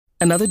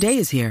Another day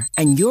is here,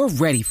 and you're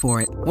ready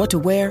for it. What to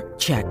wear?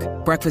 Check.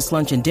 Breakfast,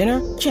 lunch, and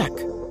dinner? Check.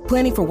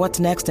 Planning for what's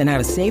next and how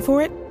to save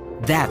for it?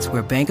 That's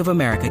where Bank of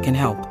America can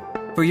help.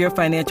 For your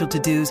financial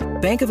to-dos,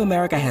 Bank of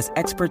America has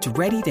experts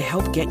ready to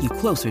help get you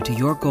closer to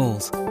your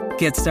goals.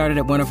 Get started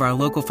at one of our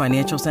local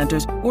financial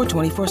centers or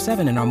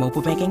 24/7 in our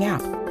mobile banking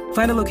app.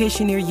 Find a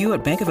location near you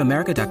at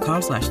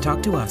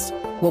bankofamerica.com/talktous.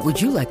 What would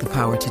you like the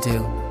power to do?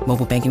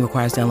 Mobile banking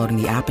requires downloading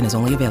the app and is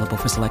only available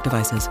for select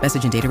devices.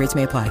 Message and data rates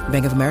may apply.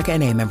 Bank of America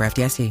N.A., member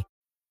FDIC.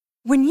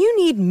 When you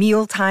need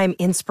mealtime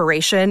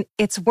inspiration,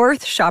 it's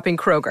worth shopping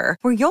Kroger,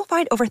 where you'll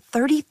find over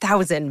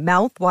 30,000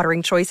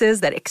 mouth-watering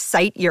choices that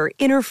excite your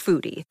inner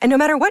foodie. And no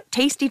matter what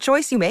tasty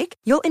choice you make,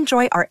 you'll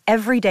enjoy our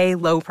everyday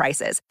low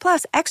prices,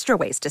 plus extra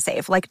ways to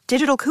save, like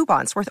digital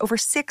coupons worth over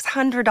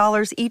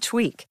 $600 each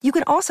week. You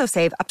can also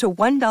save up to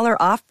 $1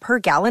 off per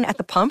gallon at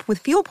the pump with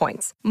fuel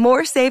points.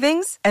 More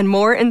savings and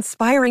more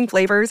inspiring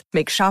flavors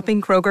make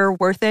shopping Kroger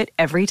worth it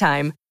every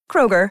time.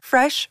 Kroger,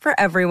 fresh for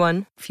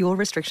everyone. Fuel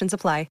restrictions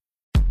apply.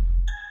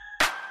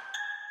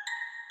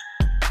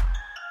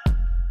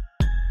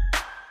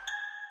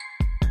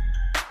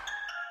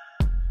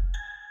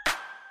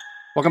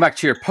 Welcome back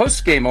to your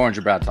post-game Orange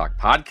and Brown Talk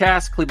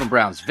podcast. Cleveland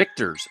Browns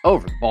victors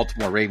over the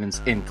Baltimore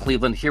Ravens in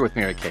Cleveland. Here with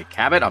Mary Kay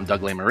Cabot. I'm Doug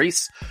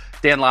Lesmerises.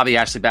 Dan Labbe,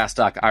 Ashley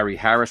Bastock, Irie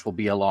Harris will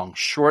be along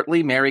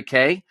shortly. Mary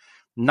Kay,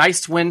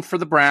 nice win for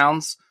the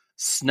Browns.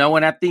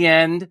 Snowing at the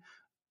end.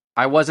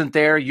 I wasn't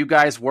there. You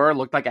guys were.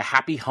 Looked like a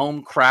happy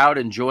home crowd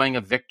enjoying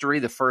a victory.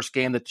 The first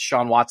game that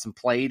Deshaun Watson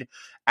played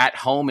at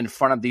home in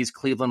front of these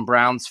Cleveland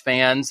Browns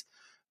fans.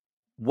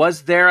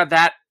 Was there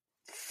that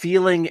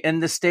feeling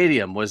in the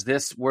stadium?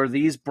 Were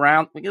these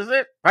Browns, is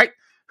it right?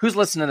 Who's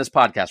listening to this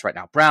podcast right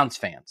now? Browns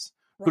fans.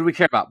 Right. Who do we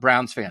care about?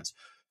 Browns fans.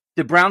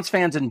 Did Browns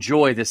fans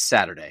enjoy this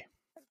Saturday?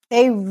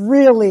 They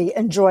really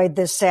enjoyed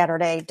this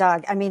Saturday,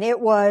 Doug. I mean, it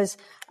was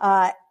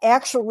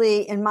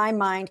actually, in my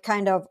mind,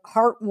 kind of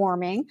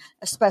heartwarming,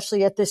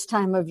 especially at this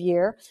time of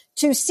year,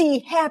 to see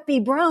happy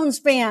Browns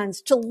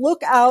fans, to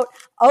look out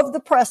of the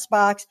press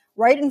box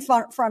right in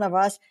front of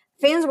us.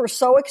 Fans were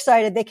so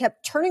excited. They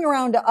kept turning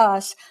around to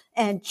us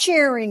and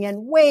cheering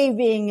and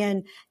waving.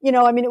 And, you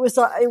know, I mean, it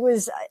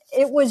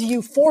was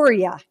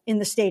euphoria in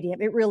the stadium.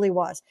 It really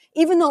was.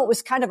 Even though it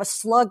was kind of a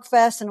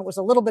slugfest and it was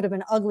a little bit of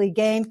an ugly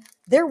game,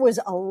 there was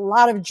a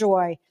lot of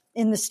joy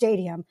in the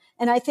stadium.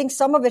 And I think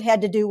some of it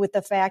had to do with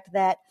the fact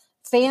that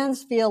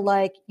fans feel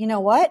like, you know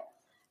what?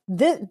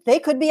 They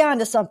could be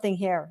onto something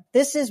here.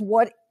 This is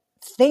what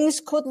things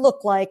could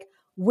look like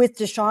with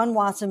Deshaun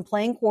Watson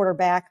playing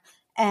quarterback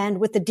and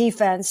with the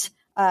defense,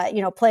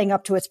 playing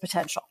up to its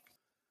potential.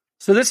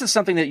 So this is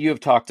something that you have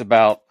talked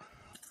about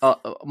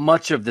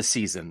much of the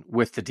season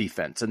with the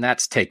defense, and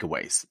that's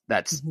takeaways.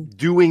 That's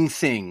doing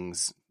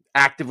things,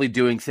 actively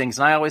doing things.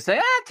 And I always say,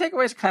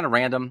 takeaways are kind of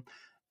random.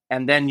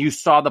 And then you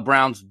saw the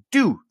Browns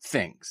do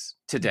things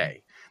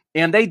today.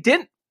 And they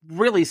didn't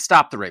really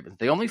stop the Ravens.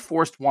 They only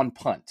forced one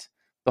punt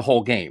the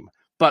whole game.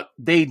 But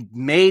they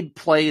made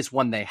plays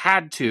when they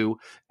had to,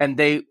 and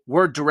they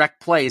were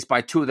direct plays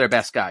by two of their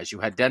best guys. You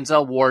had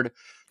Denzel Ward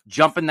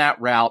jumping that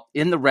route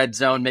in the red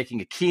zone, making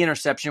a key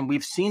interception.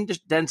 We've seen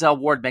Denzel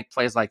Ward make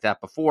plays like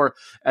that before.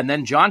 And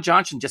then John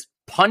Johnson just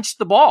punched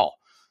the ball.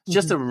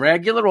 Just a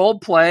regular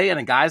old play, and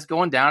a guy's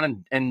going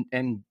down,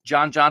 and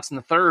John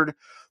Johnson III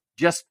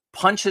just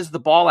punches the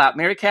ball out.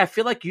 Mary Kay, I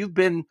feel like you've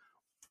been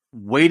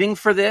waiting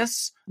for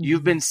this.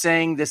 You've been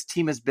saying this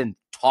team has been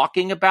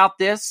talking about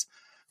this.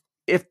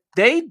 If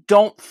they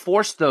don't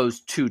force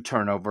those two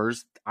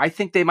turnovers, I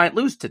think they might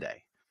lose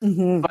today.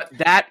 But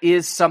that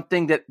is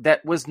something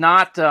that was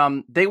not,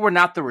 they were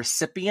not the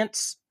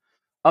recipients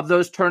of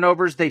those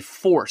turnovers. They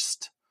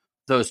forced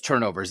those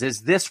turnovers.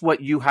 Is this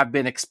what you have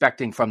been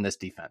expecting from this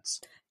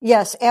defense?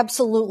 Yes,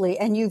 absolutely.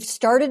 And you've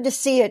started to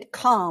see it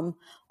come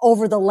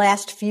over the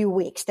last few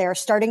weeks. They're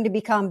starting to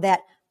become that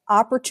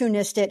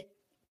opportunistic,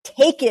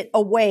 take it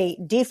away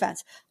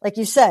defense. Like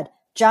you said,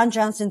 John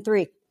Johnson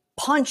III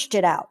punched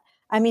it out.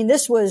 I mean,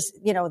 this was,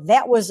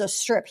 that was a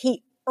strip.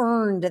 He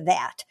earned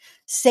that.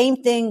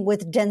 Same thing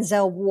with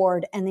Denzel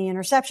Ward and the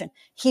interception.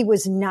 He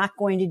was not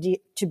going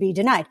to be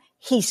denied.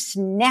 He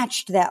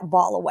snatched that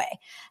ball away.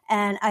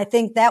 And I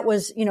think that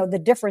was,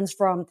 the difference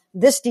from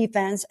this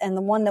defense and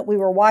the one that we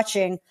were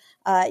watching,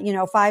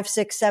 5,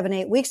 6, 7,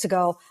 8 weeks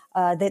ago,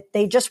 that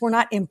they just were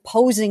not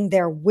imposing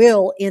their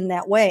will in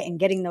that way and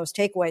getting those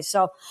takeaways.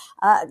 So,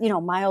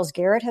 Myles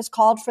Garrett has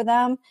called for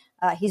them.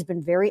 He's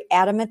been very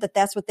adamant that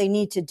that's what they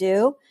need to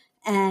do.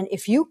 And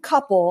if you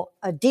couple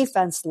a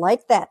defense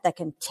like that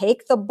can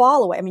take the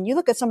ball away, I mean, you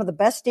look at some of the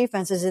best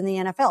defenses in the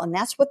NFL, and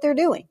that's what they're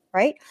doing,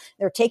 right?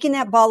 They're taking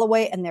that ball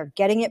away and they're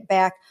getting it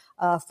back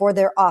for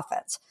their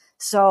offense.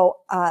 So,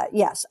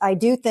 yes, I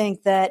do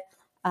think that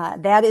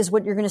that is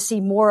what you're going to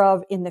see more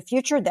of in the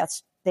future.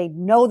 They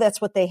know that's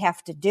what they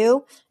have to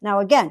do. Now,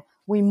 again,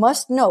 we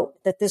must note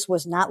that this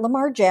was not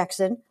Lamar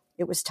Jackson.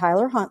 It was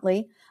Tyler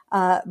Huntley.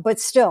 But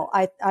still,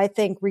 I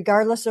think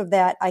regardless of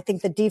that, I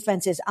think the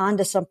defense is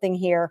onto something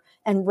here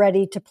and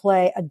ready to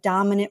play a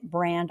dominant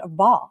brand of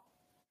ball.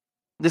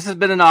 This has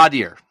been an odd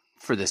year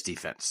for this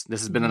defense.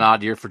 This has been an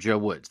odd year for Joe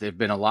Woods. There've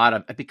been a lot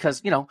of,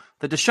 because, the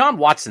Deshaun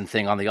Watson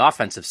thing on the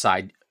offensive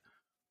side,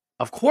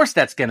 of course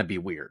that's going to be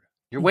weird.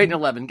 You're waiting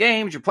 11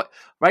 games,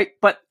 right?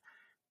 But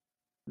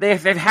they've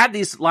had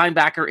these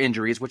linebacker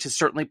injuries, which is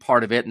certainly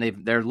part of it,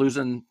 and they're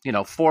losing,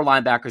 4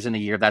 linebackers in a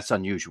year. That's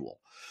unusual.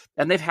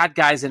 And they've had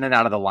guys in and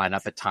out of the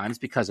lineup at times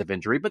because of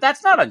injury, but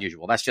that's not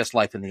unusual. That's just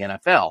life in the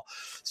NFL.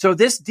 So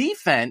this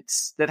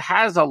defense that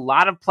has a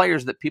lot of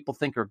players that people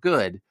think are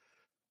good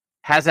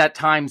has at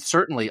times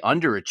certainly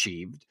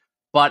underachieved,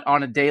 but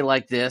on a day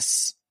like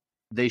this,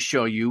 they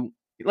show you,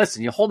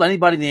 listen, you hold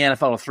anybody in the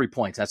NFL to 3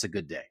 points, that's a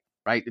good day,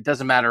 right? It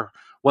doesn't matter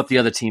what the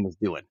other team is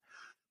doing.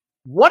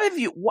 Let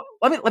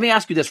me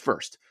ask you this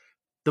first.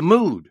 The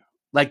mood,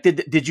 like,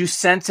 did you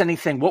sense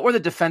anything? What were the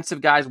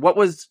defensive guys? What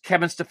was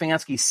Kevin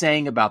Stefanski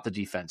saying about the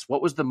defense?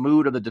 What was the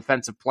mood of the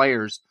defensive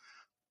players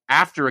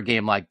after a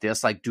game like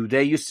this? Like,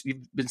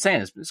 you've been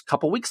saying this a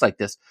couple weeks like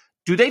this,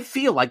 do they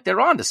feel like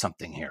they're onto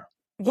something here?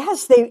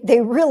 Yes,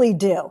 they really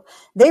do.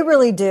 They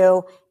really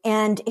do.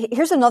 And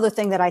here's another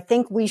thing that I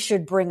think we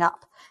should bring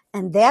up,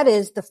 and that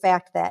is the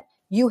fact that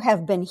you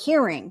have been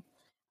hearing,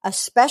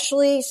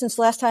 especially since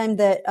last time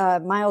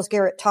that Myles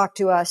Garrett talked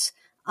to us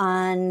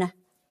on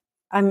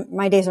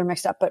my days are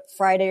mixed up, but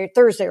Friday or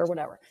Thursday or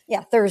whatever.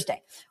 Yeah,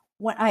 Thursday.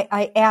 When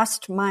I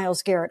asked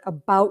Myles Garrett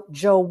about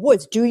Joe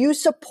Woods, do you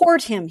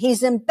support him?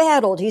 He's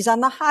embattled. He's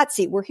on the hot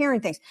seat. We're hearing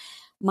things.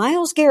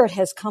 Myles Garrett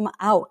has come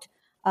out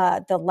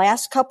the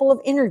last couple of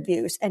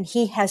interviews, and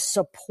he has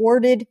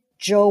supported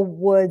Joe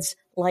Woods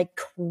like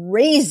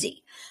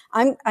crazy.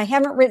 I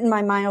haven't written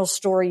my Myles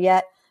story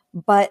yet,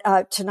 but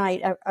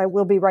tonight I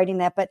will be writing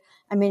that. But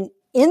I mean,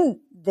 in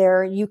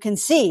there, you can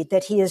see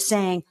that he is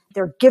saying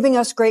they're giving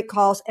us great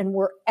calls and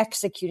we're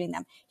executing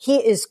them. He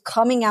is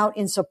coming out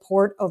in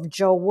support of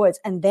Joe Woods,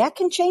 and that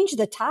can change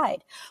the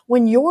tide.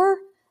 When your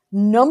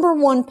number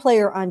one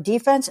player on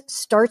defense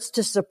starts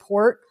to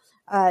support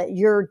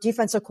your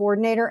defensive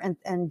coordinator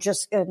and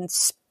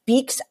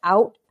speaks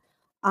out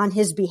on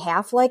his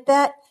behalf like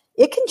that,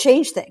 it can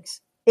change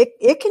things.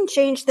 It can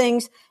change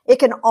things. It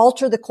can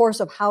alter the course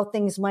of how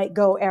things might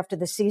go after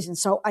the season.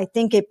 So I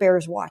think it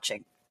bears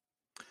watching.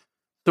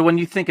 So when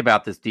you think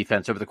about this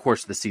defense over the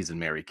course of the season,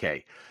 Mary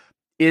Kay,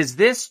 is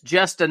this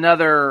just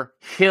another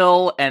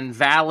hill and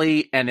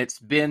valley, and it's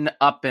been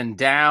up and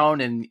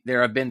down, and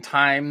there have been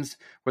times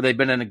where they've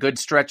been in a good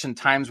stretch and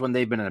times when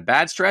they've been in a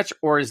bad stretch?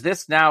 Or is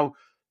this now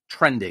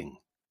trending?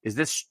 Is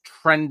this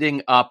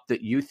trending up that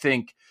you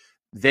think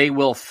they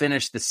will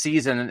finish the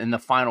season in the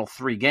final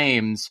 3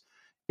 games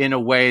in a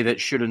way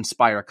that should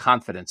inspire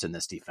confidence in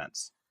this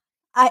defense?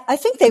 I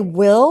think they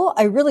will.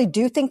 I really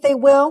do think they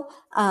will.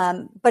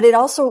 But it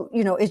also,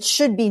 it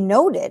should be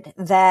noted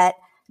that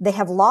they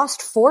have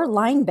lost 4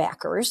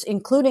 linebackers,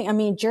 including,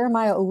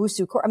 Jeremiah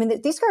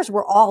Owusu. These guys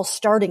were all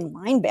starting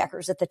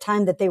linebackers at the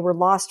time that they were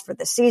lost for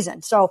the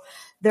season. So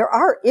there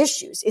are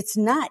issues. It's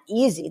not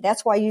easy.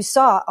 That's why you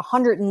saw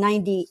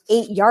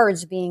 198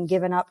 yards being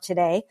given up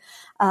today,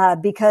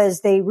 because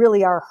they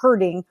really are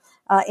hurting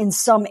in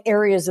some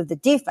areas of the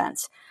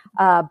defense.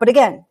 But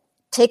again,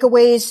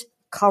 takeaways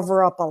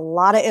cover up a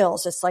lot of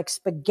ills. It's like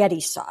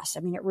spaghetti sauce.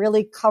 It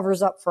really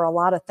covers up for a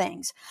lot of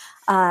things.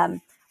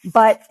 And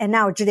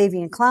now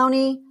Jadeveon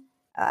Clowney,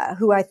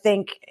 who I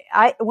think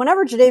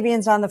whenever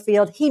Jadeveon's on the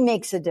field, he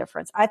makes a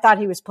difference. I thought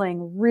he was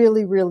playing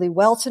really, really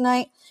well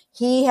tonight.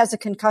 He has a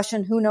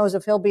concussion. Who knows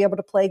if he'll be able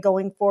to play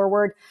going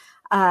forward.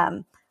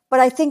 But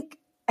I think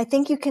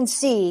you can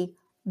see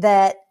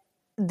that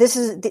this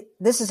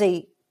is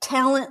a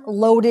talent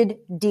loaded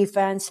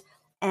defense.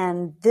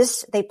 And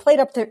they played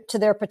up to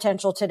their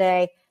potential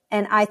today,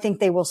 and I think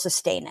they will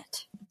sustain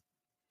it.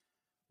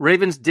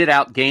 Ravens did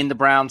outgain the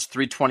Browns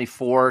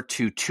 324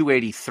 to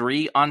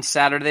 283 on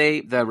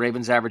Saturday. The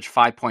Ravens averaged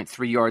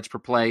 5.3 yards per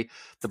play.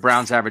 The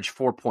Browns averaged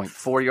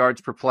 4.4 yards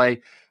per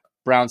play.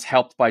 Browns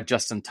helped by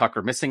Justin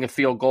Tucker missing a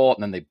field goal,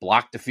 and then they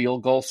blocked a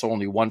field goal, so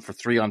only 1 for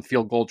 3 on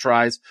field goal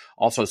tries.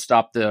 Also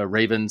stopped the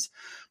Ravens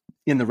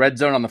in the red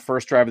zone on the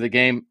first drive of the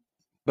game.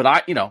 But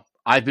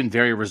I've been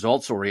very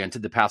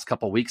results-oriented the past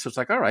couple of weeks. So it's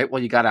like, all right,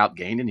 well, you got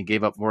outgained and you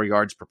gave up more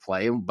yards per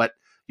play, but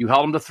you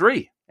held them to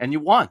 3 and you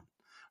won,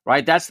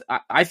 right?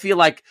 I feel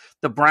like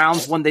the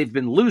Browns, when they've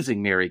been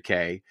losing, Mary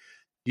Kay,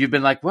 you've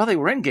been like, well, they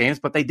were in games,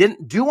 but they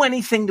didn't do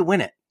anything to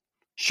win it.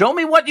 Show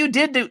me what you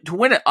did to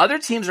win it. Other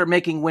teams are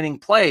making winning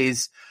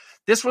plays.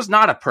 This was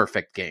not a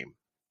perfect game.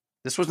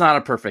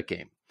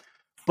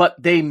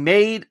 But they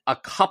made a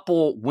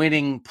couple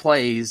winning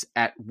plays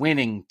at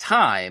winning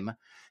time,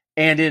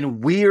 and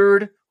in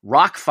weird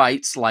rock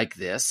fights like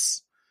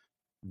this,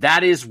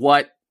 that is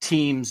what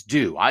teams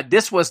do.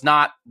 This was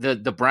not the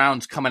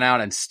Browns coming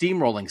out and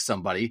steamrolling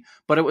somebody,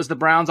 but it was the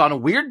Browns on a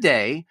weird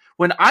day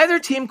when either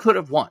team could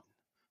have won.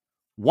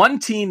 One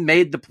team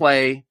made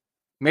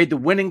the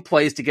winning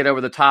plays to get over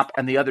the top,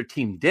 and the other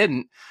team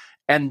didn't.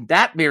 And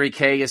that, Mary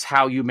Kay, is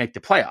how you make the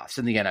playoffs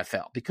in the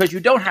NFL, because you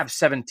don't have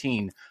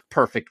 17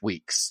 perfect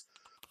weeks,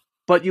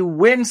 but you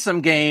win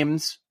some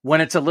games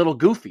when it's a little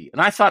goofy.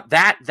 And I thought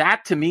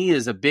that to me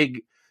is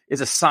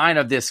a sign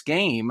of this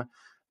game.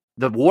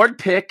 the Ward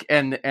pick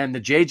and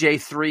the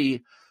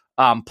JJ3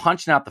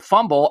 punching out the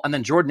fumble, and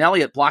then Jordan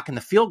Elliott blocking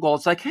the field goal.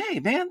 It's like, hey,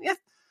 man, yeah,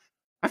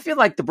 I feel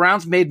like the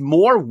Browns made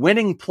more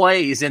winning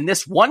plays in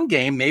this one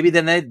game maybe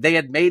than they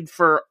had made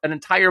for an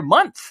entire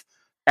month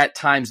at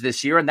times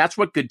this year, and that's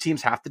what good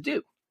teams have to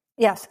do.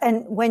 Yes,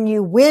 and when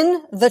you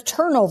win the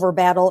turnover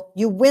battle,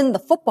 you win the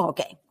football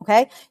game,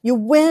 okay? You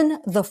win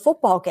the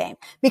football game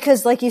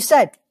because, like you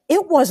said,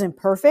 it wasn't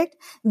perfect.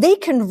 They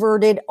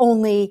converted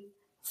only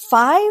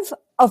 5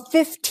 of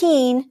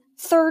 15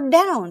 third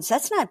downs.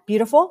 That's not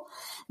beautiful.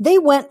 They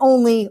went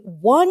only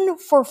 1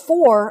 for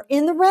 4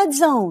 in the red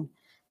zone.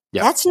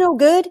 Yep. That's no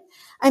good.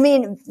 I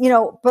mean,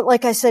 but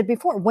like I said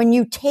before, when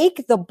you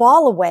take the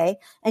ball away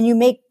and you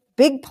make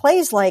big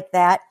plays like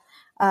that,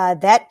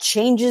 that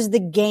changes the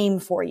game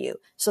for you.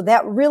 So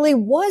that really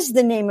was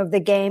the name of the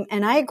game.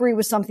 And I agree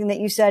with something that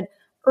you said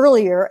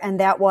earlier. And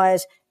that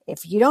was,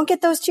 if you don't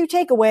get those 2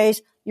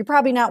 takeaways, you're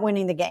probably not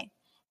winning the game.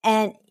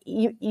 And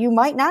you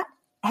might not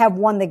have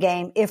won the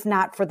game if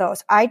not for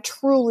those. I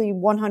truly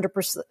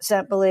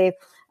 100% believe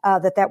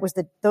that was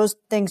those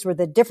things were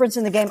the difference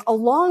in the game,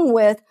 along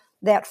with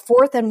that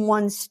 4th and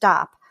 1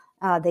 stop.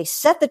 They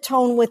set the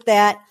tone with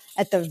that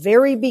at the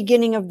very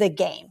beginning of the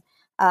game.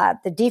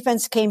 The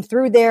defense came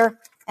through there,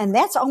 and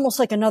that's almost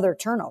like another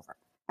turnover.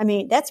 I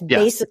mean, that's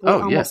basically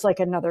almost like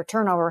another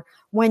turnover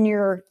when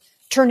you're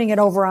turning it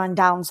over on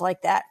downs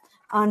like that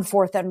on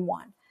 4th and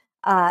 1.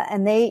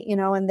 And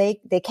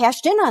they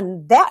cashed in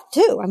on that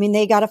too. I mean,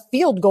 they got a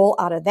field goal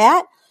out of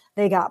that.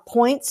 They got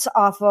points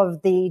off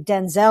of the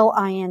Denzel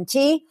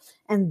INT,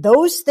 and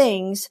those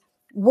things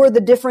were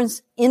the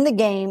difference in the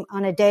game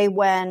on a day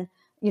when,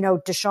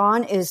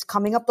 Deshaun is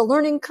coming up the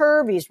learning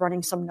curve. He's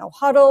running some no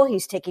huddle.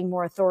 He's taking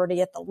more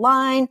authority at the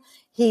line.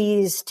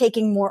 He's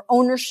taking more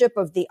ownership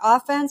of the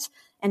offense.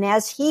 And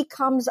as he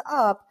comes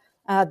up,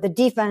 the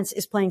defense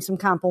is playing some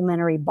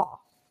complimentary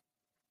ball.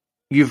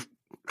 You've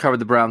covered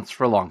the Browns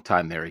for a long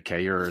time, Mary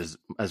Kay. You're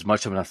as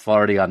much of an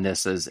authority on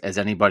this as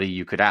anybody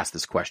you could ask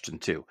this question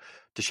to.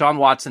 Deshaun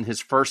Watson,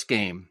 his first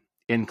game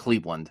in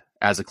Cleveland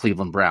as a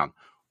Cleveland Brown.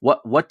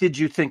 What did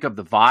you think of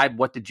the vibe?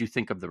 What did you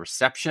think of the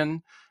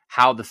reception?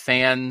 How the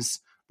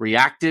fans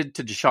reacted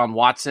to Deshaun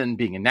Watson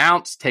being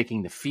announced,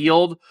 taking the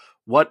field?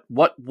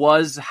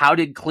 How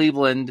did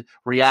Cleveland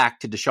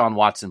react to Deshaun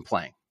Watson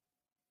playing?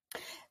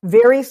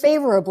 Very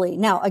favorably.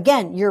 Now,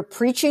 again, you're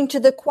preaching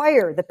to the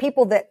choir. The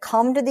people that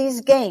come to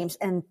these games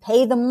and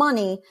pay the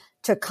money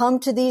to come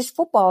to these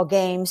football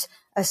games,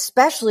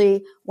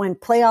 especially when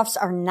playoffs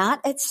are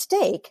not at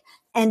stake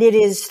and it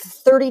is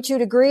 32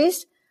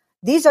 degrees,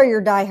 these are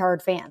your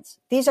diehard fans.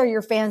 These are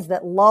your fans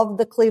that love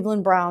the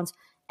Cleveland Browns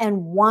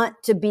and want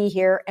to be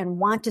here and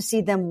want to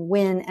see them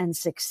win and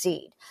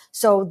succeed.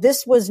 So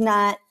this was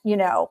not,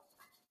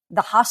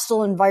 the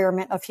hostile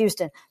environment of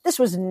Houston. This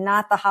was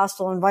not the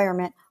hostile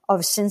environment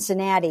of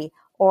Cincinnati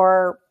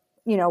or,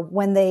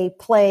 when they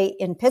play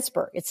in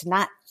Pittsburgh. It's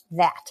not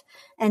that.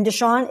 And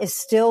Deshaun is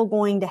still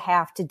going to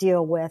have to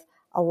deal with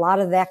a lot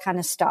of that kind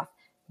of stuff,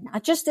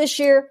 not just this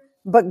year,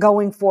 but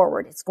going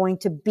forward. It's going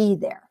to be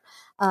there.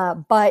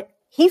 But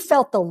he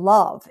felt the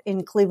love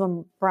in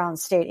Cleveland Brown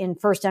State, in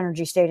First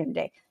Energy Stadium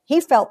today.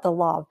 He felt the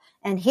love,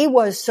 and he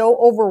was so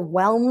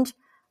overwhelmed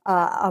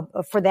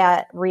for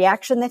that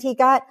reaction that he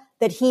got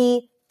that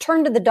he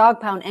turned to the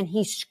dog pound and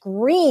he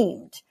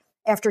screamed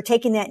after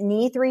taking that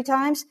knee 3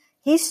 times.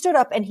 He stood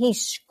up and he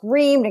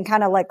screamed and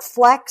kind of like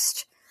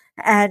flexed,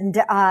 and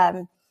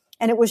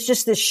it was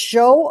just this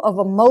show of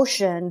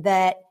emotion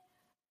that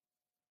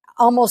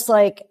almost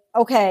like,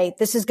 okay,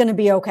 this is going to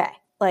be okay.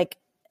 Like,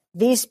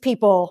 these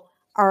people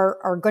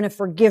are going to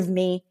forgive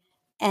me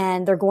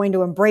and they're going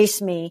to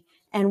embrace me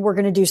and we're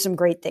going to do some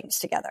great things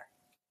together.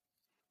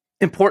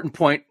 Important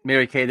point,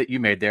 Mary Kay, that you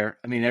made there.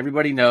 I mean,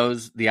 everybody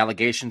knows the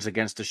allegations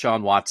against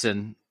Deshaun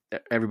Watson.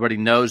 Everybody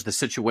knows the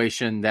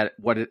situation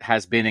what it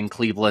has been in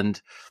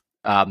Cleveland.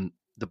 The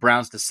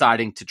Browns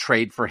deciding to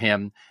trade for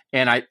him.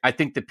 And I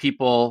think the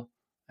people,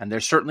 and there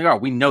certainly are,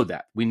 we know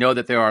that. We know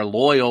that there are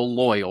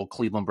loyal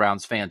Cleveland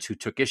Browns fans who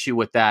took issue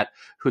with that,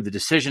 who the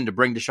decision to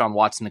bring Deshaun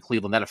Watson to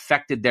Cleveland, that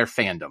affected their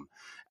fandom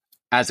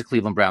as a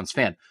Cleveland Browns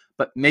fan.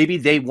 But maybe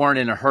they weren't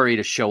in a hurry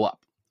to show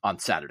up on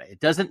Saturday. It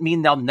doesn't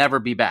mean they'll never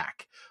be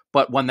back.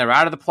 But when they're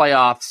out of the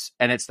playoffs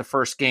and it's the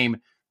first game,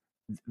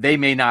 they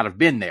may not have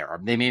been there. Or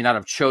they may not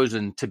have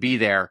chosen to be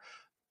there.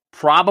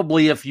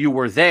 Probably if you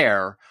were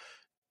there,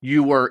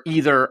 you were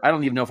either, I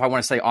don't even know if I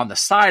want to say on the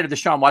side of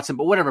Deshaun Watson,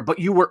 but whatever, but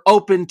you were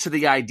open to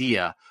the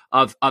idea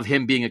of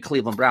him being a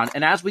Cleveland Brown.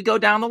 And as we go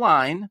down the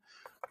line,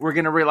 we're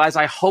going to realize,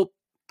 I hope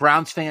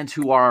Browns fans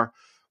who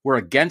were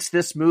against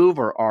this move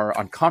or are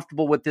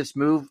uncomfortable with this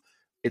move,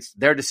 it's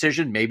their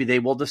decision. Maybe they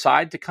will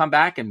decide to come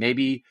back, and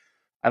maybe,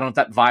 I don't know if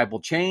that vibe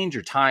will change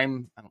or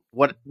time.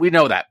 We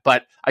know that,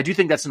 but I do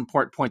think that's an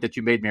important point that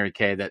you made, Mary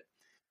Kay, that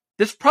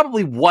this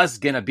probably was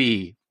going to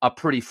be a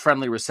pretty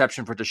friendly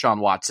reception for Deshaun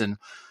Watson,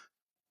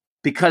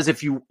 because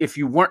if you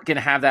weren't going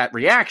to have that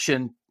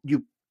reaction,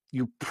 you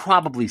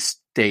probably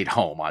stayed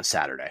home on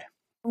Saturday.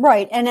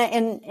 Right.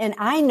 And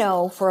I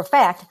know for a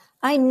fact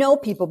I know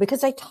people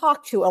because I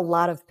talk to a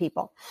lot of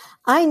people.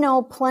 I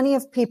know plenty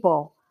of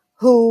people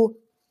who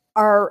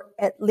are,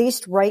 at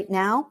least right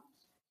now,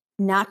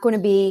 not going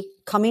to be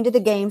coming to the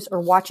games or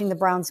watching the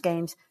Browns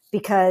games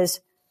because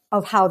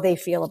of how they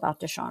feel about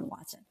Deshaun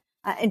Watson.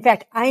 In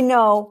fact, I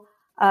know,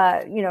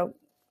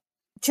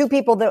 two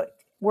people that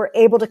were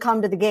able to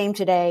come to the game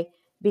today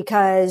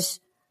because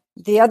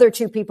the other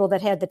two people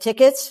that had the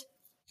tickets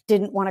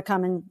didn't want to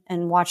come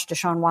and watch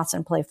Deshaun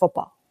Watson play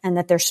football, and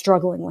that they're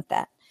struggling with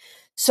that.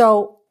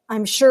 So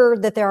I'm sure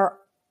that there are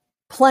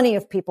plenty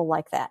of people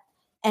like that.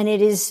 And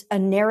it is a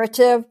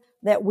narrative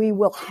that we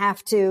will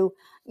have to,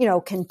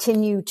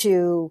 continue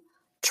to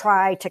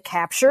try to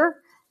capture.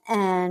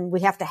 And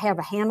we have to have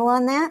a handle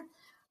on that.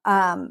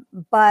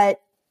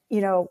 But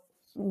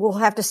we'll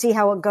have to see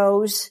how it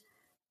goes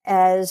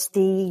as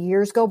the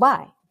years go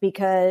by,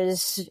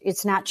 because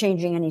it's not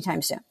changing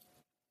anytime soon.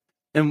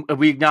 And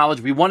we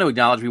want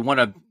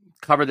to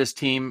cover this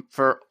team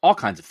for all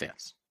kinds of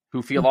fans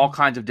who feel all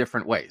kinds of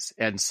different ways.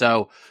 And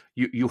so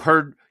you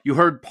heard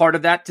part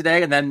of that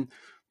today. And then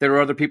there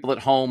are other people at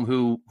home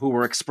who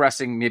were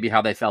expressing maybe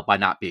how they felt by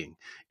not being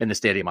in the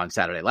stadium on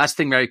Saturday. Last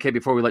thing, Mary Kay,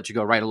 before we let you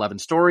go, write 11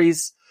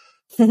 stories.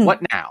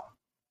 What now?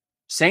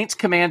 Saints,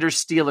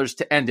 Commanders, Steelers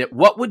to end it.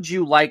 What would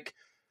you like?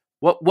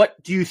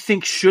 What do you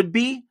think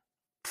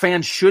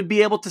fans should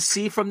be able to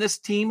see from this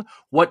team?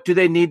 What do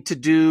they need to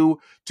do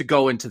to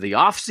go into the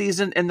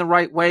offseason in the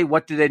right way?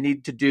 What do they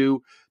need to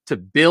do to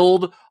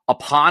build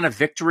upon a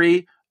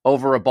victory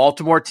over a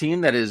Baltimore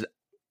team that is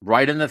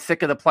right in the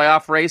thick of the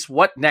playoff race?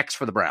 What next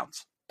for the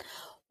Browns?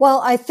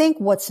 Well, I think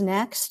what's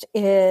next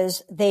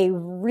is they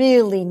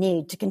really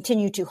need to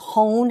continue to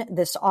hone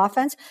this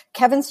offense.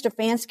 Kevin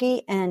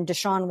Stefanski and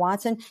Deshaun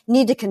Watson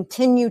need to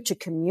continue to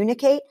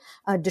communicate.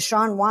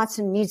 Deshaun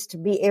Watson needs to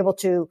be able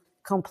to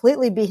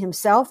completely be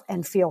himself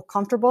and feel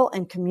comfortable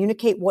and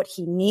communicate what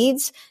he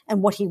needs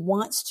and what he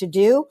wants to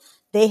do.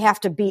 They have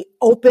to be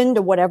open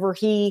to whatever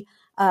he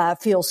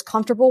feels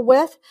comfortable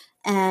with.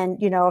 And,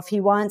 if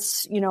he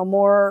wants,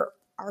 more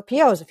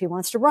RPOs, if he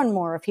wants to run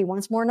more, if he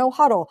wants more no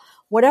huddle,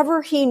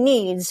 whatever he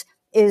needs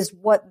is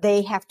what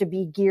they have to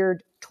be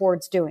geared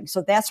towards doing.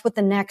 So that's what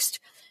the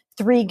next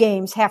 3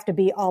 games have to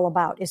be all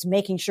about, is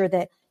making sure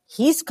that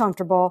he's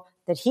comfortable,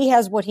 that he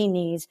has what he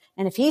needs.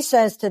 And if he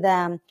says to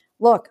them,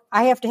 look,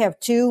 I have to have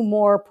 2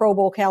 more Pro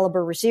Bowl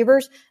caliber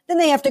receivers, then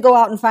they have to go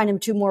out and find him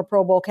 2 more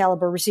Pro Bowl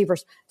caliber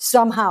receivers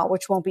somehow,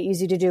 which won't be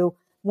easy to do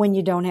when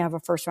you don't have a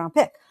first round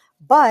pick.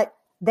 But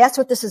that's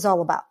what this is all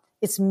about.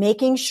 It's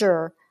making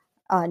sure,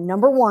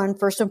 number one,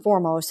 first and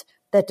foremost,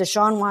 that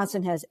Deshaun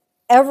Watson has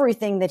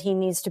everything that he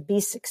needs to be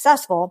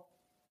successful.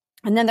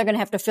 And then they're going to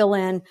have to fill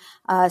in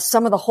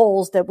some of the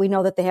holes that we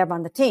know that they have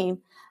on the team.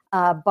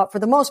 But for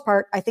the most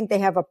part, I think they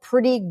have a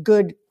pretty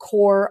good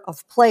core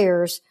of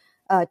players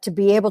to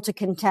be able to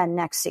contend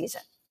next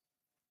season.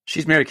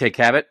 She's Mary Kay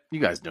Cabot. You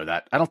guys know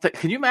that.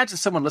 Can you imagine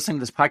someone listening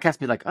to this podcast and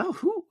be like, oh,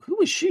 who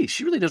is she?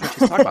 She really knows what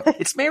she's talking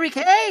about. It's Mary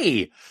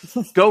Kay.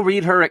 Go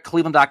read her at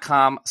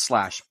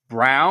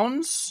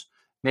cleveland.com/Browns.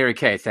 Mary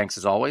Kay, thanks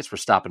as always for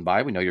stopping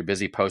by. We know you're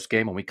busy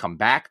post-game. When we come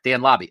back,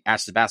 Dan Labbe,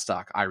 Ashley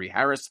Bastock, Irie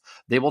Harris,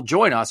 they will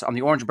join us on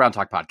the Orange and Brown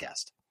Talk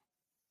podcast.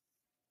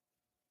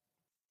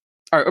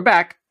 All right, we're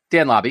back.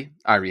 Dan Labbe,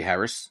 Irie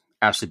Harris,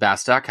 Ashley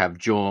Bastock have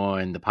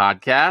joined the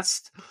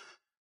podcast.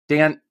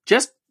 Dan,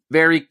 just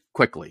very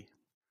quickly,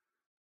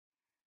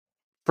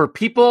 for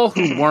people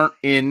who weren't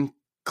in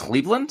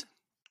Cleveland,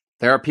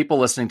 there are people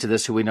listening to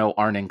this who we know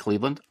aren't in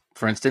Cleveland.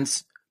 For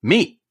instance,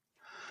 me.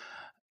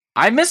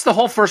 I missed the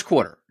whole first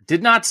quarter.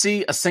 Did not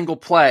see a single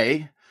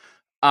play.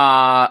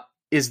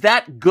 Is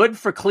that good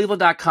for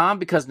Cleveland.com?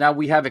 Because now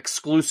we have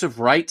exclusive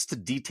rights to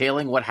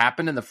detailing what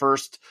happened in the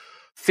first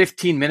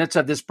 15 minutes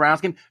of this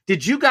Browns game.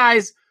 Did you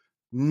guys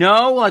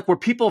know, were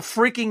people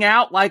freaking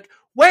out?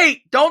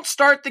 Wait, don't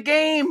start the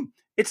game.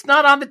 It's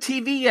not on the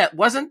TV yet.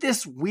 Wasn't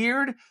this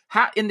weird?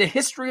 How, in the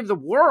history of the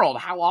world,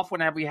 how often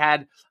have we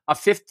had a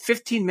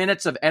 15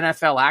 minutes of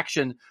NFL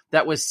action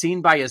that was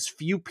seen by as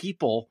few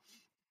people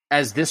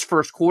as this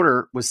first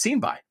quarter was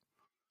seen by?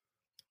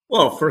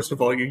 Well, first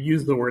of all, you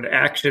use the word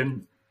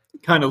action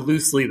kind of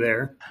loosely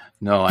there.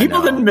 No,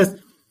 People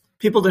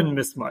didn't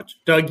miss much.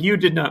 Doug, you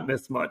did not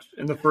miss much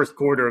in the first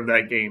quarter of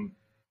that game.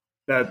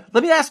 Let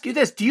me ask you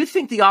this. Do you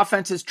think the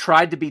offenses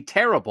tried to be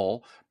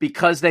terrible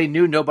because they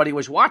knew nobody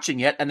was watching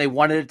yet and they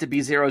wanted it to be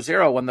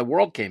 0-0 when the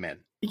world came in?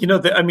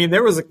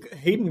 There was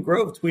Hayden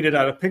Grove tweeted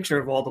out a picture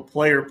of all the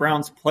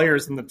Browns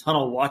players in the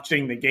tunnel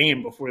watching the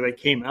game before they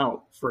came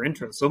out for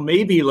intro. So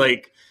maybe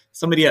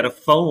somebody had a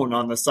phone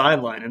on the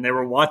sideline and they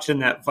were watching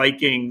that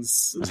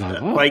Vikings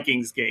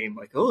game.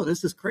 Oh,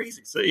 this is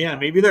crazy. So yeah,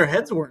 maybe their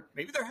heads weren't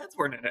in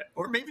it,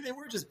 or maybe they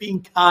were just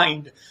being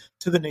kind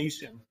to the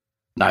nation.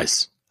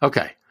 Nice.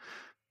 Okay.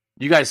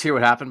 You guys hear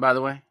what happened, by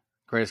the way?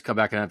 Greatest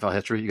comeback in NFL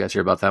history. You guys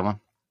hear about that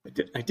one?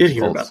 I did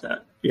hear about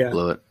that. Yeah.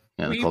 Blew it.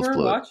 Yeah, we were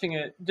watching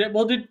it. Did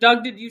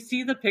you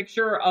see the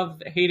picture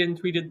of Hayden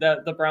tweeted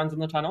the Browns in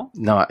the tunnel?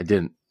 No, I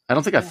didn't. I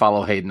don't think I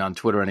follow Hayden on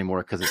Twitter anymore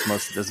because it's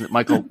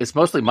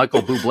mostly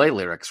Michael Bublé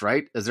lyrics,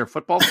 right? Is there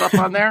football stuff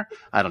on there?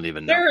 I don't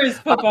even know. There is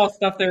football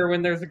stuff there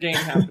when there's a game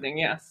happening.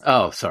 Yes.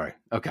 Oh, sorry.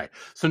 Okay.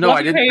 So no,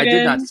 I did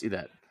not see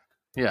that.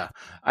 Yeah,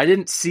 I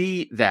didn't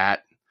see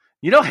that.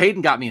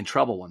 Hayden got me in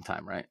trouble one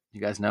time, right?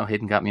 You guys know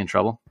Hayden got me in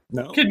trouble?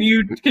 No. Can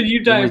you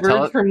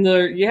diverge from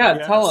the? Yeah,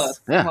 yes. Tell us.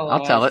 Yeah,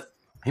 I'll tell it.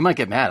 He might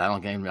get mad. I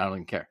don't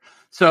even care.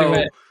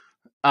 So,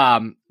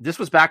 this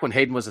was back when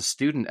Hayden was a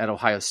student at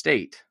Ohio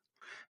State.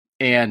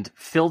 And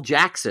Phil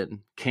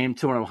Jackson came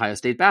to an Ohio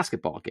State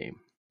basketball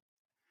game.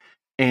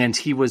 And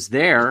he was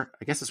there,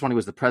 I guess it's when he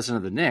was the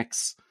president of the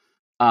Knicks,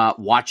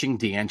 watching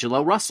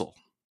D'Angelo Russell,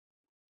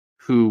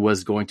 who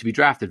was going to be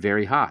drafted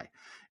very high.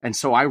 And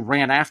so I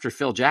ran after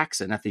Phil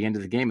Jackson at the end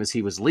of the game as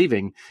he was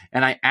leaving,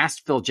 and I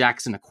asked Phil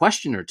Jackson a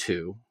question or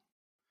two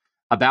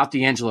about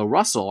D'Angelo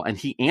Russell, and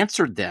he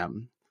answered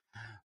them.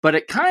 But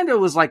it kind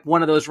of was like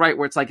one of those, right,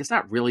 where it's like, it's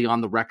not really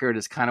on the record,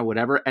 it's kind of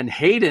whatever. And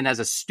Hayden, as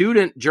a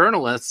student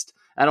journalist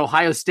at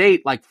Ohio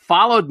State,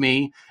 followed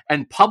me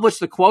and published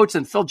the quotes,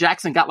 and Phil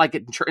Jackson got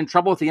in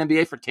trouble with the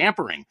NBA for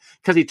tampering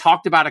because he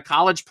talked about a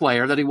college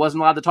player that he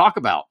wasn't allowed to talk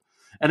about.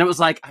 And it was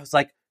I was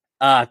like,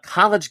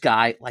 college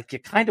guy, you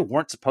kind of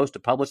weren't supposed to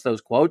publish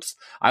those quotes.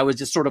 I was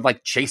just sort of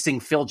chasing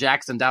Phil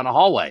Jackson down a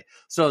hallway.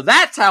 So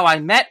that's how I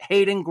met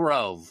Hayden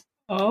Grove.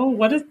 Oh,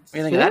 what a story.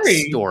 I think that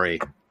story.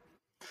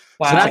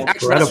 Wow.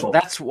 So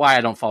that's why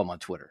I don't follow him on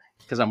Twitter,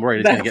 because I'm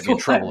worried it's going to get me in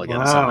trouble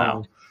again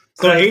somehow.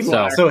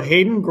 So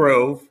Hayden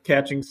Grove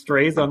catching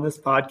strays on this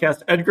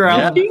podcast. Edgar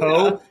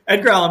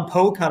Allan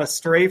Poe caught a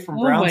stray from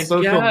Brown's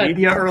social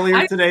media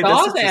earlier today.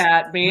 I saw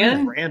that,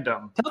 man.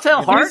 Random.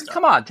 Telltale Heart?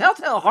 Come on,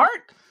 Telltale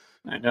Heart.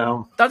 I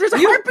know. There's a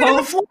heartbeat on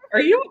the floor.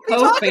 Are you a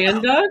Poe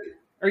fan, Doug?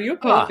 Are you a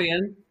Poe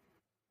fan?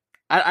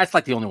 That's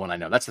the only one I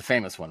know. That's the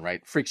famous one,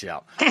 right? Freaks you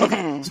out.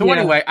 Okay. So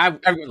anyway,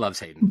 everyone loves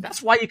Hayden.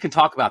 That's why you can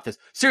talk about this.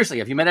 Seriously,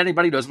 have you met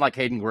anybody who doesn't like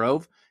Hayden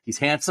Grove? He's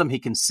handsome. He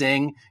can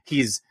sing.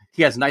 He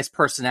has nice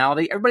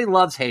personality. Everybody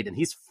loves Hayden.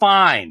 He's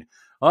fine.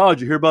 Oh,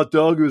 did you hear about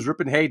Doug who was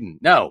ripping Hayden?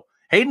 No.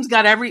 Hayden's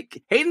got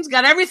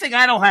everything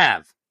I don't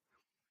have,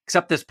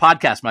 except this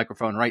podcast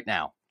microphone right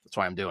now. That's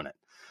why I'm doing it.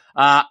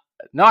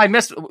 No, I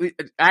missed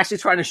actually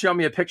trying to show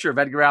me a picture of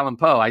Edgar Allan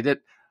Poe. I did.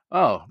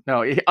 Oh,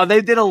 no.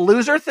 They did a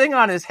loser thing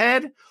on his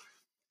head.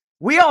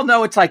 We all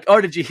know it's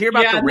did you hear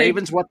about the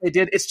Ravens, what they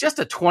did? It's just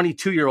a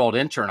 22-year-old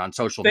intern on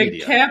social media.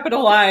 They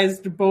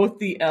capitalized both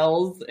the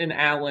L's and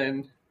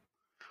Allen.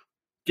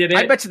 Get it?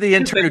 I bet you the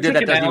intern who did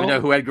that doesn't even know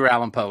who Edgar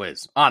Allan Poe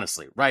is,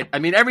 honestly, right? I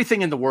mean,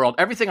 everything in the world,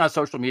 everything on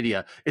social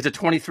media is a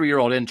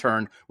 23-year-old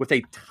intern with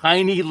a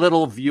tiny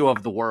little view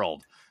of the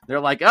world.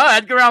 They're like, oh,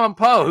 Edgar Allan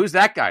Poe, who's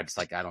that guy? It's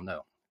I don't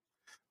know.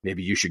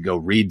 Maybe you should go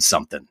read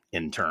something,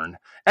 intern.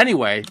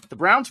 Anyway, the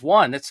Browns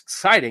won. It's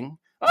exciting.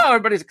 Oh,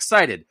 everybody's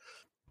excited.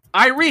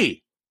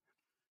 Irie,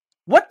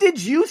 what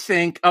did you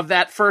think of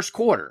that first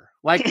quarter?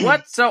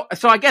 What? So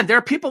again, there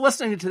are people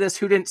listening to this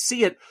who didn't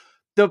see it.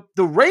 The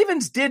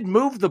Ravens did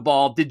move the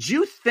ball. Did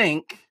you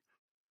think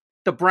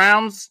the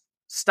Browns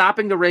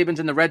stopping the Ravens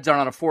in the red zone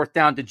on a fourth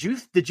down, did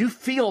you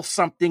feel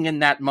something in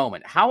that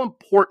moment? How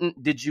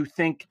important did you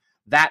think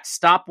that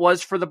stop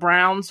was for the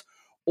Browns?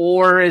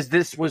 Or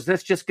was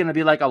this just going to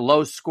be a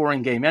low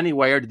scoring game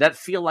anyway? Or did that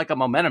feel like a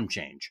momentum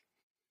change?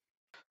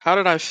 How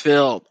did I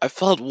feel? I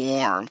felt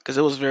warm because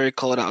it was very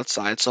cold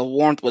outside. So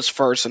warmth was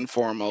first and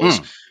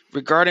foremost.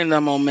 Regarding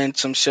the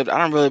momentum shift, I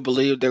don't really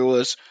believe there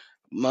was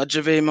much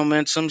of a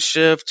momentum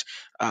shift,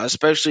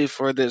 especially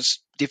for this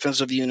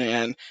defensive unit.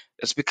 And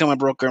it's become a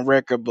broken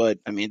record, but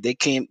I mean, they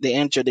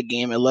entered the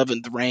game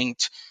 11th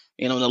ranked,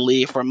 in the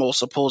league for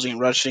most opposing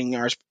rushing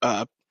yards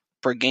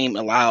per game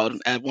allowed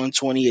at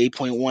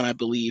 128.1, I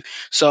believe.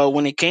 So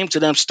when it came to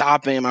them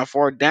stopping my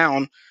fourth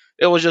down,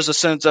 it was just a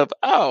sense of,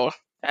 oh,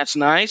 that's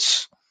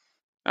nice.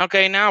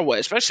 Okay, now what?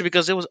 Especially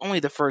because it was only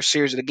the first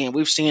series of the game.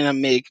 We've seen them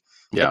make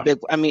a big.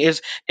 I mean,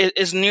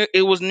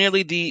 it was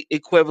nearly the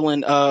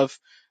equivalent of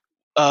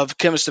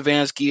Kevin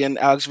Stefanski and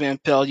Alex Van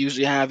Pelt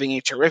usually having a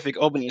terrific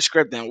opening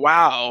script. And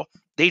wow,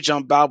 they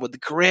jump out with the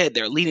grid.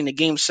 They're leading the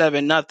game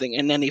 7-0,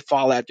 and then they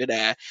fall after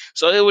that.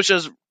 So it was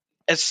just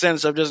a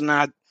sense of just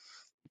not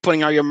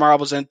putting all your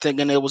marbles and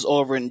thinking it was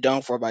over and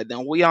done for by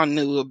then. We all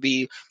knew it would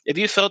be, if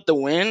you felt the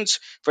winds,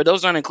 for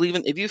those not in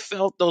Cleveland, if you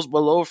felt those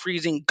below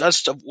freezing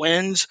gusts of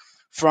winds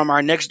from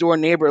our next door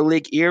neighbor,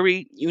 Lake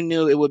Erie, you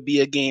knew it would be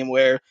a game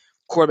where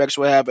quarterbacks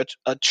would have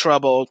a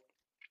trouble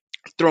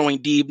throwing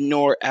deep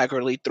nor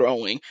accurately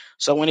throwing.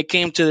 So when it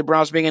came to the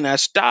Browns making that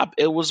stop,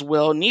 it was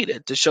well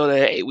needed to show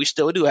that, hey, we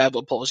still do have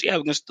a pulse. Yeah,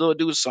 we can still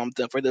do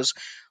something for this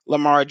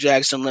Lamar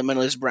Jackson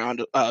limitless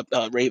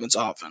Ravens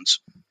offense.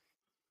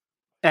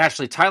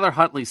 Actually, Tyler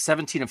Huntley,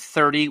 17 of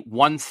 30,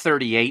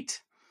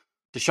 138.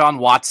 Deshaun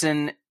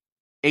Watson,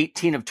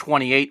 18 of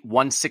 28,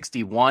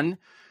 161.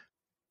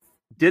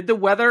 Did the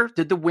weather,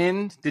 did the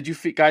wind, did you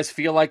guys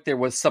feel like there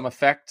was some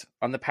effect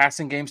on the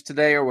passing games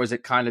today, or was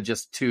it kind of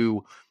just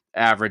two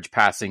average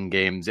passing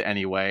games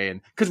anyway?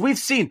 And because we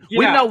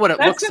know what it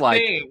looks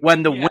like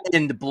when the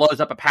wind blows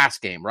up a pass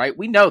game, right?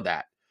 We know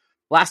that.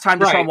 Last time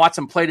Deshaun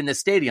Watson played in this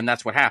stadium,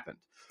 that's what happened.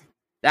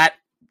 That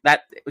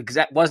that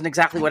wasn't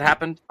exactly what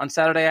happened on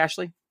Saturday,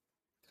 Ashley?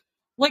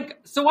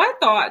 So I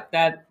thought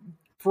that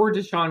for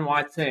Deshaun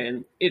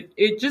Watson,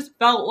 it just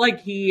felt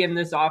like he in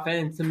this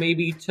offense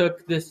maybe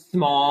took this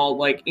small,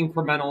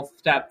 incremental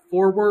step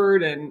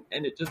forward, and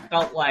it just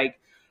felt like,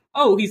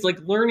 oh, he's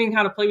learning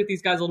how to play with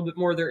these guys a little bit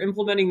more. They're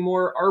implementing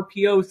more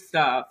RPO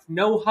stuff,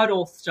 no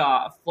huddle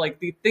stuff.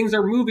 The things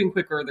are moving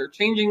quicker. They're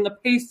changing the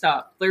pace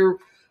up. There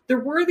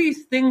were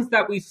these things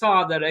that we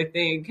saw that I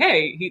think,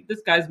 hey,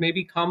 this guy's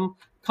maybe come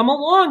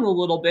along a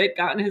little bit,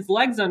 gotten his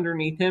legs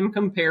underneath him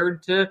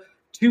compared to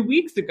 2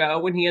 weeks ago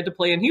when he had to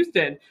play in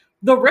Houston.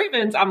 The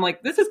Ravens, I'm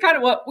like, this is kind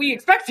of what we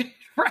expected,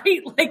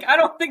 right? I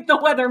don't think the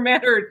weather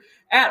mattered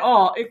at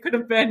all. It could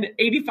have been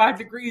 85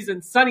 degrees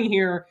and sunny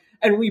here,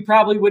 and we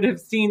probably would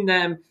have seen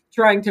them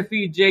trying to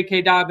feed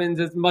J.K. Dobbins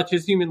as much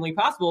as humanly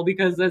possible,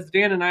 because as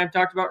Dan and I have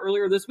talked about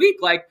earlier this week,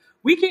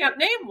 we can't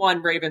name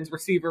one Ravens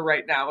receiver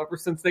right now ever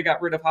since they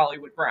got rid of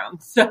Hollywood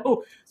Brown.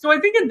 So I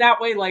think in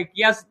that way,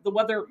 yes, the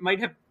weather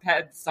might have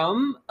had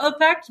some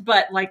effect,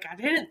 but I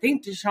didn't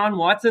think Deshaun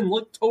Watson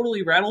looked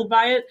totally rattled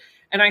by it.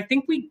 And I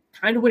think we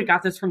kind of would have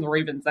got this from the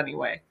Ravens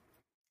anyway.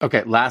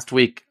 Okay, last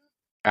week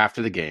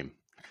after the game,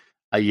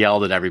 I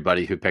yelled at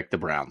everybody who picked the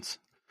Browns.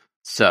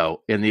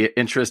 So in the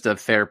interest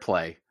of fair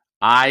play,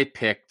 I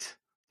picked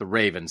the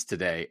Ravens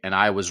today, and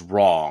I was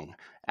wrong.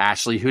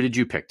 Ashley, who did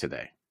you pick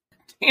today?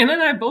 Anna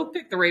and I both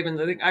picked the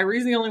Ravens. I think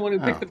Irie's the only one who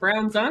picked the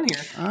Browns on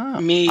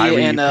here. Me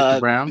Irie, and the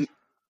Browns?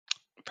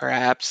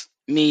 Perhaps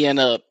me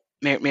and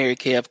Mary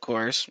Kay, of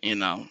course.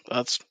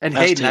 That's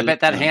Hayden. I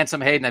bet that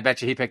handsome Hayden. I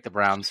bet you he picked the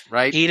Browns,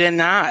 right? He did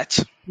not.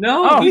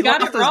 No, he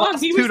got it wrong.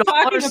 He was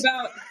talking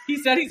about. He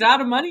said he's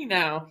out of money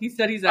now. He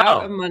said he's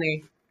out of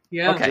money.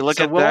 Yeah. Okay. Look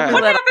at that. that.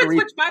 What happens?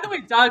 Which, by the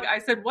way, Doug, I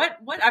said, what?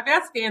 I've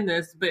asked Dan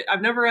this, but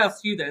I've never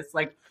asked you this.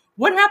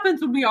 What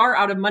happens when we are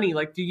out of money?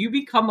 Do you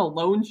become a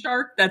loan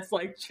shark that's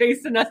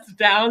chasing us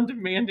down,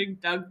 demanding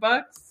Doug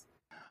bucks?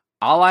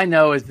 All I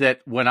know is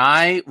that when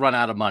I run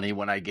out of money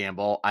when I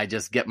gamble, I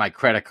just get my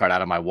credit card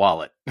out of my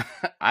wallet.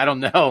 I don't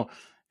know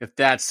if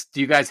that's.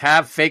 Do you guys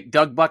have fake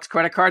Doug Bucks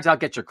credit cards? I'll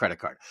get your credit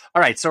card.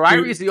 All right. So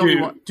Irie's the only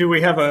one. Do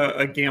we have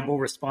a gamble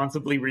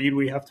responsibly read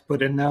we have to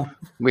put in now?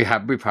 We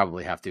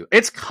probably have to.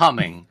 It's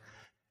coming.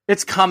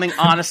 It's coming.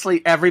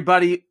 Honestly,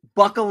 everybody,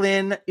 buckle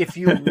in if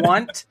you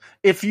want.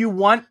 If you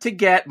want to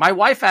get, my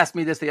wife asked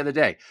me this the other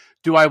day.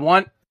 Do I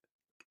want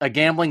a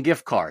gambling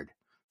gift card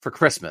for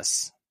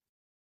Christmas?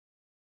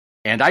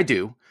 And I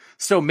do.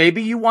 So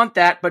maybe you want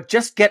that, but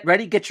just get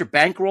ready, get your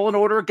bankroll in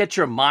order, get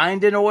your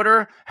mind in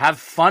order, have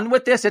fun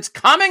with this. It's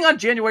coming on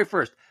January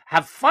 1st.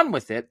 Have fun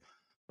with it,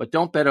 but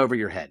don't bet over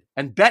your head.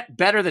 And bet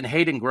better than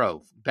Hayden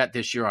Grove. Bet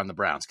this year on the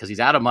Browns because he's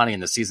out of money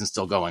and the season's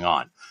still going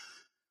on.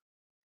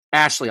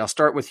 Ashley, I'll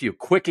start with you.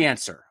 Quick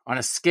answer. On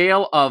a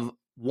scale of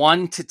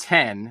 1 to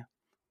 10,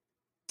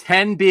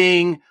 10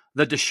 being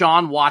the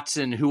Deshaun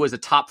Watson, who was a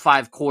top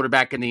 5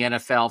 quarterback in the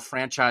NFL,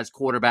 franchise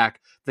quarterback,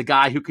 the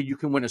guy who you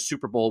can win a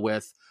Super Bowl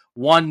with.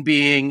 1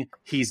 being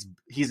he's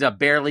a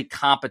barely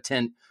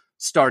competent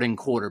starting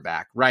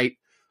quarterback, right?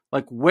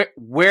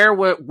 Where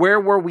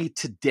were we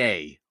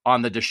today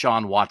on the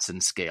Deshaun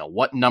Watson scale?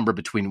 What number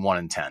between 1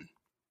 and 10?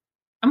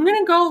 I'm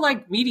gonna go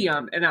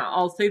medium, and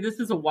I'll say this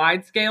is a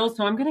wide scale,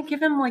 so I'm gonna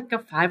give him a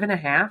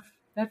 5.5.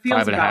 That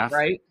feels about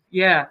right.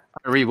 Yeah.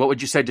 Irie, what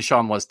would you say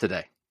Deshaun was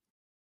today?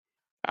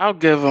 I'll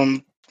give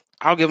him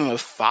a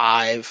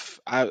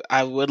 5.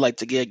 I would like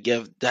to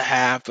give the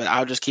half, but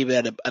I'll just keep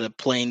it at a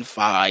plain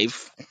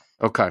 5.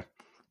 Okay.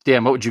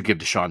 Dan, what would you give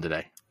Deshaun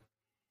today?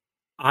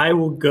 I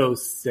will go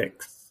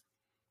 6.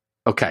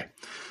 Okay.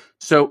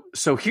 So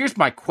here's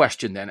my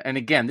question then. And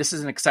again, this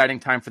is an exciting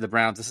time for the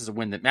Browns. This is a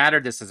win that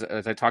mattered. This is,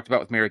 as I talked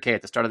about with Mary Kay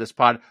at the start of this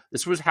pod,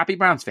 this was happy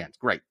Browns fans.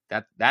 Great.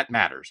 That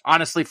matters.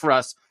 Honestly, for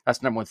us, that's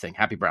the number one thing.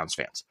 Happy Browns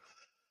fans.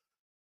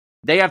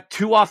 They have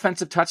 2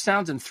 offensive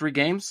touchdowns in 3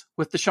 games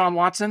with Deshaun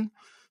Watson.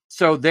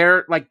 So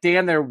there,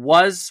 Dan, there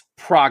was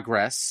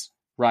progress,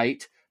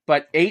 right?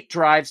 But 8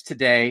 drives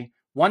today,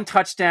 1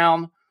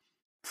 touchdown,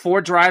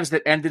 4 drives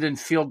that ended in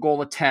field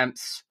goal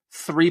attempts,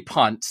 3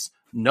 punts,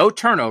 no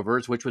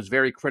turnovers, which was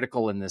very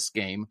critical in this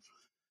game.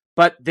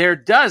 But there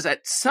does,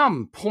 at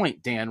some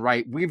point, Dan,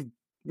 right? We've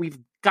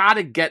got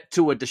to get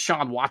to a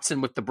Deshaun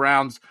Watson with the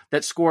Browns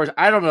that scores,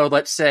 I don't know,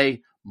 let's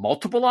say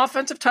multiple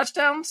offensive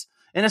touchdowns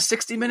in a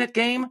 60-minute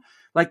game.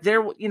 I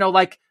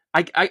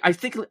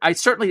think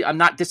I'm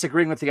not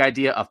disagreeing with the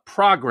idea of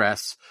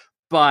progress,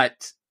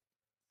 but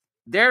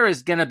there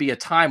is going to be a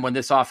time when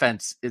this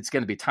offense, it's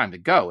going to be time to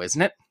go,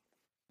 isn't it?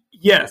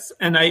 Yes.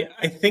 And I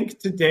think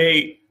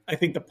today,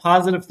 the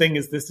positive thing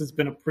is this has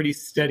been a pretty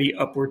steady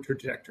upward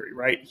trajectory,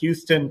 right?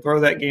 Houston,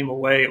 throw that game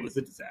away. It was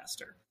a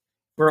disaster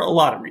for a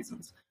lot of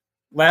reasons.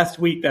 Last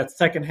week, that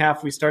second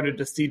half, we started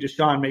to see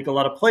Deshaun make a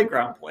lot of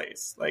playground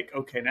plays.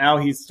 Now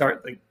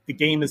the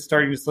game is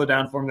starting to slow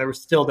down for him. There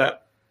was still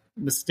that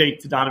mistake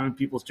to Donovan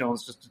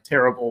Peoples-Jones, just a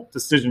terrible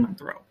decision and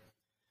throw.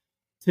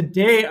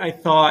 Today, I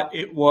thought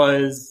he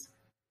was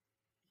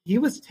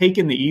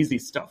taking the easy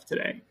stuff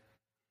today,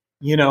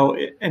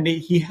 and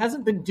he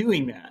hasn't been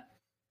doing that.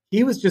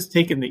 he was just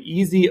taking the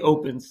easy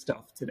open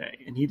stuff today,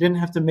 and he didn't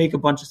have to make a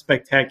bunch of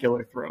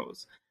spectacular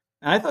throws.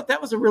 And I thought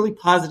that was a really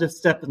positive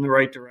step in the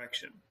right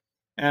direction.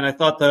 And I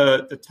thought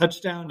the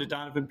touchdown to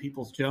Donovan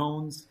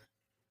Peoples-Jones,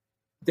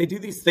 they do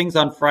these things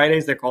on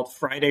Fridays. They're called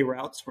Friday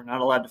routes. We're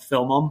not allowed to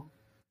film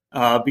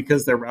them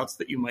because they're routes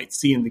that you might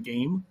see in the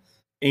game.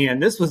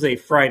 And this was a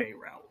Friday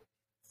route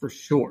for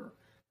sure.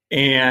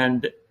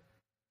 And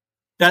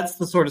that's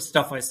the sort of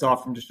stuff I saw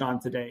from Deshaun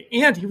today.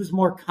 And he was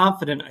more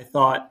confident, I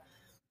thought.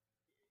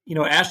 You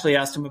know, Ashley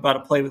asked him about a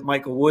play with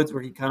Michael Woods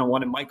where he kind of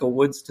wanted Michael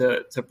Woods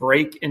to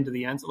break into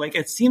the end zone. Like,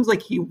 it seems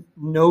like he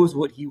knows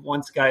what he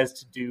wants guys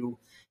to do.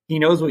 He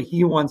knows what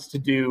he wants to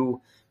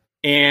do.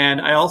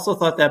 And I also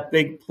thought that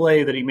big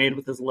play that he made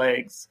with his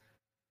legs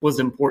was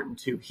important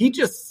too. He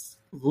just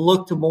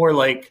looked more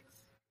like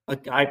a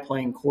guy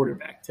playing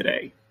quarterback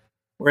today.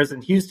 Whereas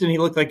in Houston, he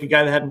looked like a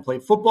guy that hadn't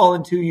played football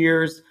in 2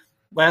 years.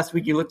 Last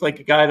week, he looked like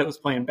a guy that was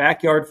playing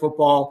backyard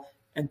football.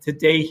 And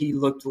today, he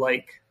looked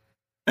like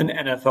an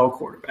NFL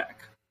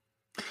quarterback.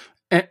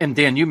 And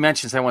Dan, you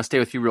mentioned, so I want to stay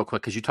with you real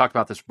quick because you talked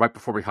about this right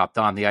before we hopped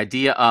on, the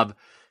idea of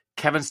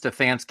Kevin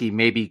Stefanski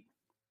maybe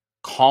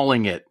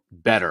calling it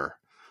better.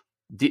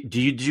 Do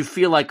you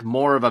feel like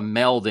more of a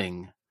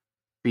melding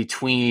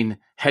between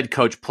head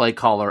coach, play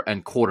caller,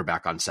 and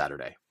quarterback on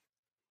Saturday?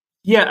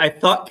 Yeah, I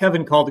thought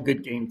Kevin called a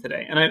good game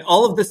today. And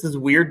all of this is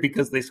weird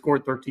because they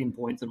scored 13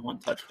 points and 1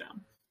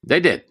 touchdown. They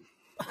did.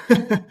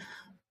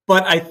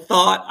 But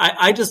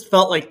I just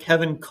felt like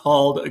Kevin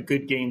called a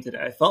good game today.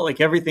 I felt like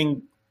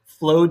everything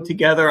flowed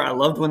together. I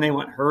loved when they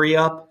went hurry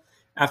up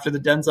after the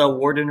Denzel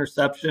Ward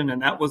interception,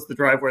 and that was the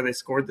drive where they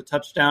scored the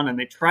touchdown. And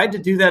they tried to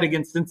do that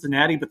against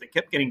Cincinnati, but they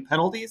kept getting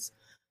penalties.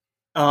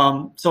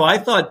 So I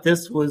thought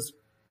this was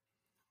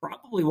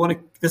probably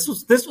this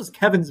was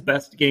Kevin's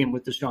best game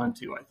with Deshaun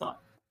too, I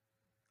thought.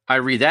 I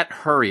read that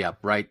hurry up,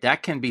 right?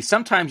 That can be,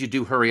 sometimes you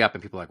do hurry up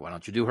and people are like, why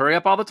don't you do hurry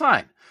up all the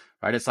time?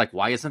 Right? It's like,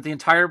 why isn't the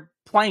entire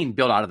plane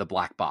built out of the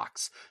black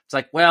box? It's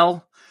like,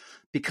 well,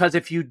 because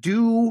if you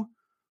do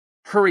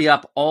hurry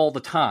up all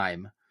the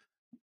time,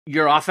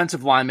 your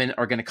offensive linemen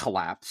are going to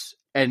collapse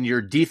and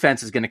your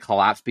defense is going to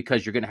collapse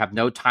because you're going to have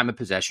no time of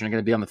possession. You're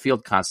going to be on the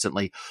field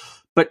constantly.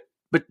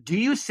 But do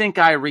you think,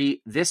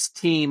 Irie, this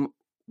team,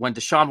 when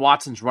Deshaun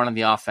Watson's running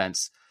the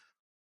offense,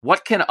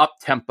 what can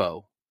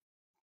up-tempo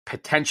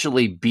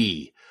potentially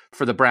be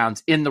for the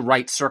Browns in the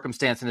right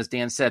circumstance? And as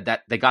Dan said,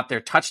 that they got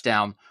their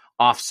touchdown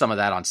off some of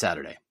that on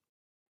Saturday.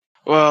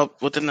 Well,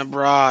 within the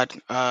broad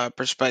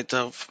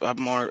perspective, a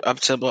more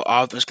up-tempo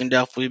offense can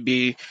definitely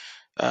be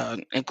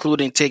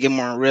including taking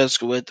more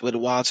risk with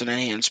Watson in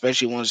hand,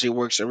 especially once he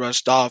works the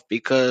rust off,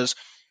 because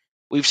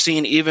we've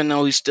seen, even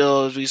though he's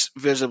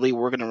visibly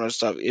working the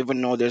rust off, even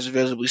though there's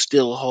visibly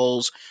still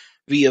holes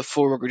via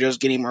footwork or just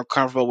getting more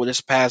comfortable with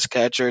his pass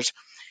catchers,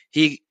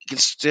 he can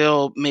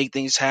still make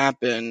things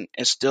happen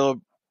and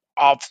still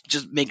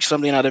just make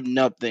something out of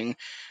nothing,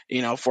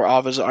 for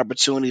offensive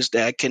opportunities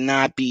that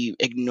cannot be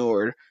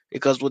ignored.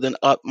 Because with an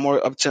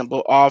more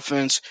up-tempo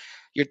offense,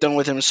 you're throwing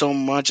with him so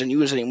much and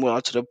using him well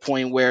to the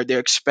point where they're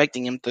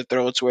expecting him to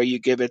throw to where you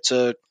give it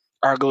to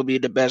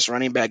arguably the best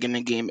running back in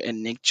the game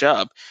in Nick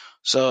Chubb.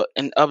 So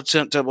an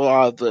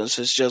up-tempo offense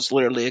is just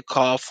literally a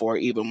call for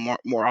even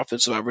more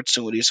offensive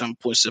opportunities, some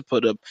points to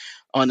put up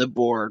on the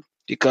board.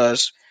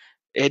 Because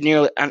it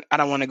nearly, I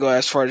don't want to go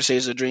as far to say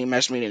it's a dream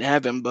match made in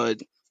heaven, but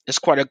it's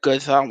quite a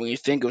good thought when you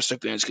think of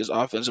Stefanski's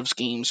offensive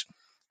schemes,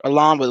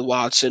 along with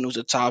Watson, who's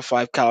a top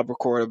 5 caliber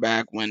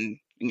quarterback when,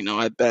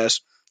 at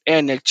best,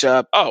 and Nick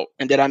Chubb. Oh,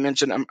 and did I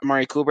mention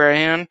Amari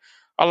Cooper,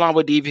 along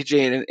with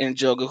DPJ and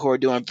Joga, who are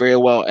doing very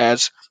well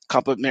as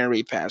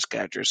complementary pass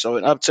catchers. So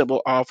an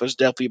up-tempo offense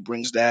definitely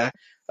brings that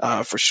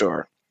for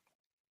sure.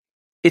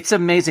 It's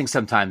amazing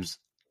sometimes.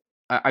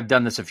 I've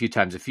done this a few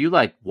times. If you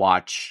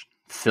watch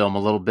film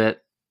a little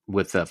bit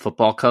with a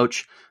football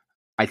coach,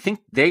 I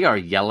think they are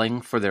yelling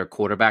for their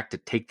quarterback to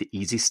take the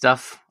easy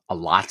stuff a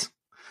lot.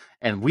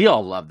 And we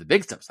all love the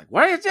big stuff. It's like,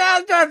 what are you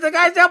doing? The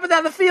guy's up and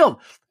down the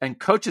field. And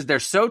coaches, they're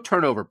so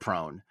turnover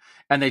prone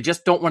and they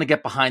just don't want to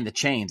get behind the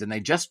chains. And they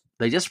just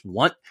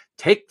want,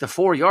 take the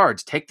 4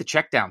 yards, take the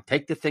check down,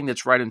 take the thing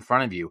that's right in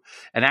front of you.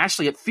 And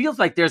actually, it feels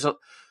like there's a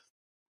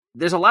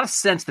lot of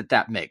sense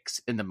that makes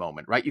in the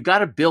moment, right? You got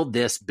to build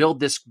this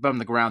from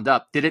the ground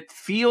up. Did it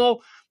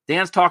feel,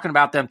 Dan's talking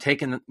about them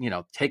taking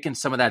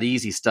some of that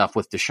easy stuff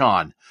with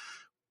Deshaun.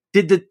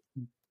 Did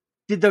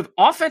the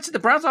offense, the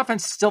Browns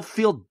offense, still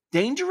feel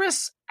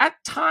dangerous at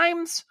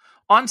times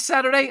on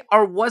Saturday?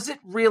 Or was it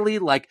really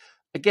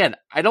again,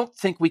 I don't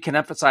think we can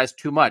emphasize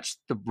too much.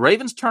 The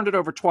Ravens turned it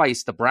over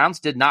twice. The Browns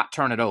did not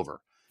turn it over.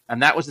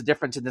 And that was the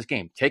difference in this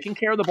game. Taking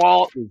care of the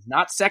ball is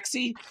not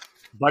sexy,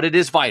 but it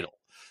is vital.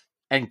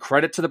 And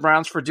credit to the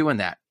Browns for doing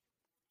that.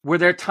 Were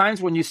there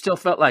times when you still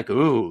felt like,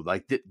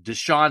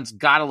 Deshaun's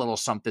got a little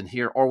something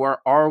here,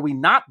 or are we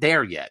not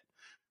there yet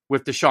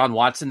with Deshaun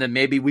Watson, then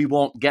maybe we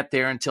won't get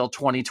there until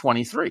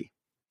 2023?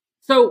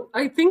 So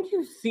I think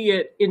you see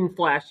it in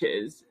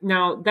flashes.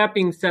 Now, that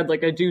being said,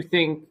 I do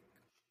think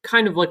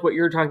kind of like what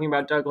you're talking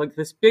about, Doug, like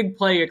this big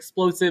play,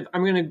 explosive,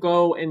 I'm going to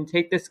go and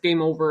take this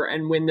game over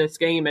and win this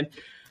game. And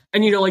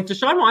like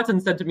Deshaun Watson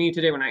said to me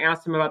today when I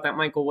asked him about that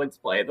Michael Woods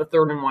play, the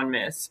 3rd-and-1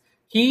 miss,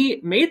 he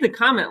made the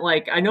comment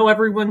like, I know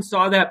everyone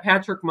saw that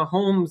Patrick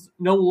Mahomes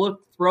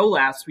no-look throw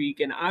last week,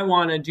 and I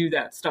want to do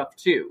that stuff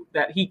too,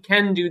 that he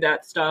can do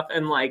that stuff,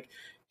 and like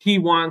he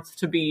wants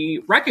to be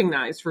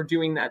recognized for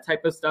doing that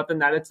type of stuff,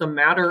 and that it's a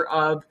matter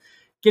of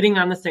getting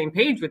on the same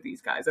page with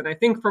these guys. And I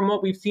think from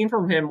what we've seen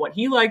from him, what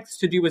he likes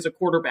to do as a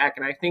quarterback,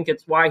 and I think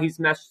it's why he's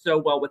meshed so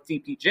well with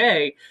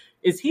DPJ,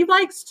 is he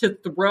likes to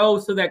throw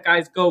so that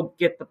guys go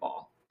get the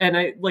ball. And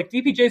I like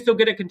DPJ's so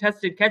good at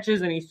contested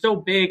catches and he's so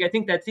big. I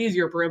think that's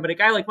easier for him. But a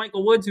guy like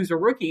Michael Woods, who's a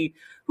rookie,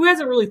 who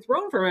hasn't really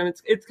thrown for him,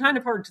 it's kind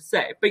of hard to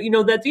say. But,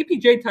 that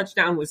DPJ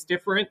touchdown was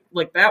different.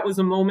 Like that was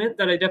a moment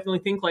that I definitely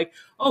think like,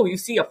 oh, you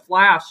see a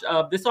flash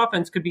of this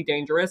offense could be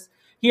dangerous.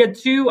 He had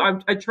 2,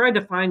 I tried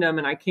to find them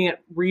and I can't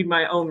read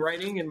my own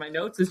writing in my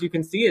notes. As you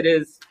can see, it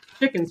is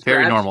chicken scratch.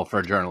 Very normal for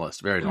a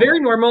journalist. Very normal. Very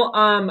normal.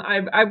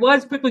 I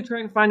was quickly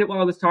trying to find it while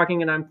I was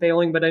talking and I'm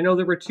failing, but I know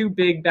there were 2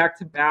 big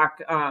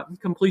back-to-back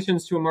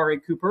completions to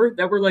Amari Cooper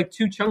that were like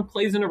 2 chunk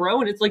plays in a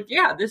row. And it's like,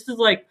 yeah, this is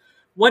like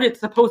what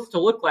it's supposed to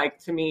look like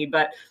to me.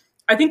 But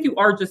I think you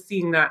are just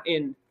seeing that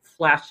in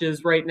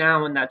flashes right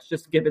now, and that's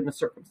just given the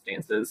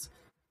circumstances.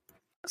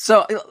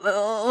 So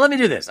let me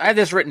do this. I have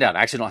this written down.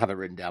 I actually don't have it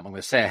written down. I'm going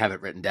to say I have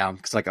it written down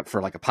because for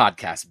a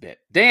podcast bit.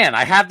 Dan,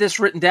 I have this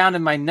written down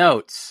in my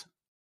notes.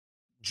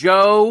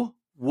 Joe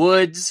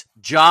Woods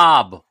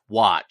job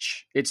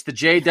watch. It's the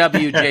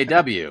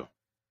JWJW.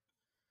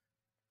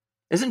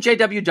 Isn't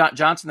J.W.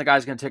 Johnson the guy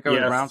who's going to take over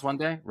the Browns one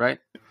day, right?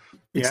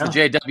 It's the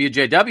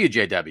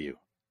JWJW.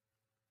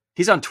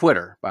 He's on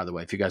Twitter, by the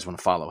way, if you guys want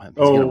to follow him.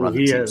 He's going to run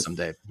the team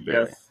someday.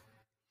 Yes.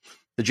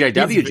 The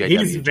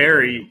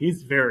JWJW.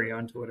 He's very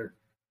on Twitter.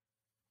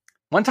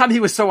 One time he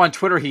was so on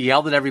Twitter, he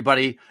yelled at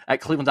everybody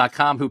at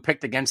Cleveland.com who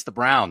picked against the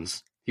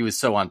Browns. He was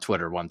so on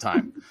Twitter one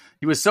time.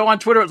 He was so on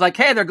Twitter. It was like,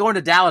 hey, they're going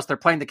to Dallas. They're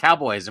playing the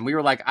Cowboys. And we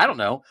were like, I don't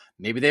know.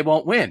 Maybe they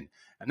won't win.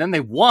 And then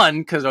they won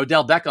because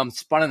Odell Beckham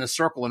spun in a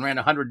circle and ran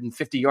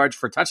 150 yards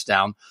for a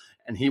touchdown.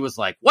 And he was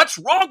like, what's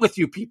wrong with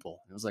you people?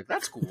 I was like,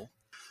 that's cool.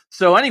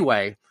 So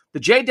anyway, the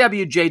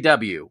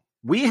JWJW,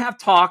 we have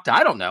talked,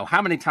 I don't know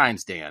how many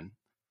times, Dan,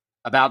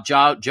 about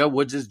Joe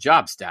Woods'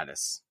 job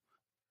status.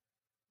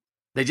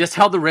 They just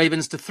held the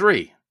Ravens to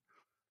 3.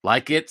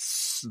 Like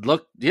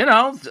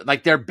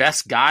like their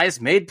best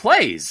guys made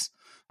plays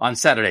on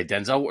Saturday.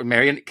 Denzel,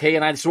 Marion, Kay,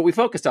 and I, this is what we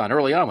focused on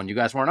early on when you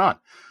guys weren't on.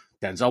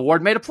 Denzel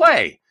Ward made a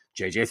play.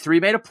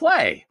 JJ3 made a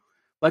play.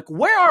 Like,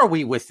 where are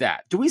we with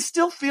that? Do we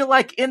still feel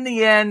like in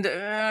the end,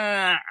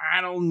 I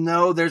don't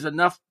know, there's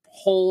enough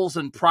holes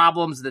and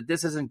problems that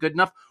this isn't good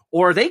enough?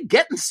 Or are they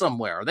getting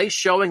somewhere? Are they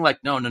showing like,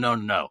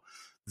 no.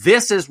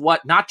 This is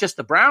what not just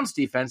the Browns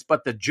defense,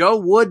 but the Joe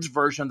Woods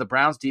version of the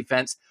Browns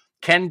defense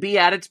can be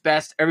at its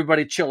best.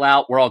 Everybody chill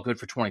out. We're all good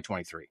for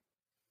 2023.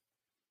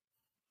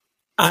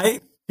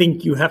 I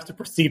think you have to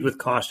proceed with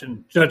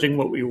caution, judging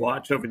what we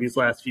watch over these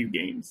last few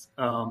games.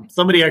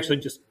 Somebody actually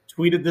just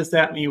tweeted this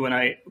at me when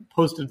I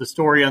posted the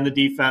story on the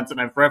defense, and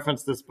I've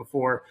referenced this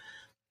before.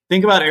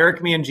 Think about Eric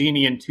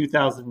Mangini in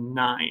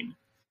 2009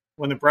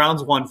 when the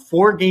Browns won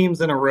 4 games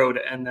in a row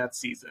to end that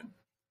season.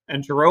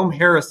 And Jerome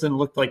Harrison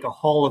looked like a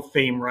Hall of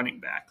Fame running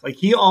back. Like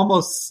he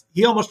almost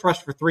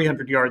rushed for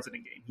 300 yards in a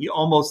game. He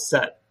almost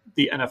set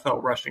the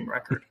NFL rushing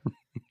record.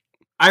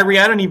 I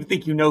don't even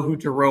think you know who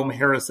Jerome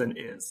Harrison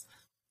is.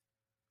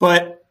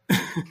 But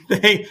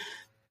they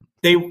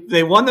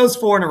won those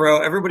 4 in a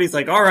row. Everybody's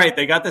like, all right,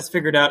 they got this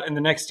figured out. And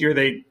the next year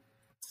they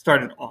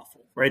started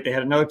awful, right? They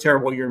had another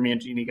terrible year.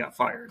 Mangini got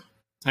fired.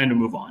 Time to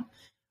move on.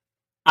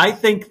 I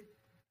think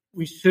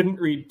we shouldn't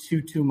read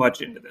too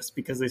much into this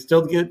because they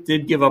still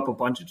did give up a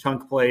bunch of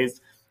chunk plays.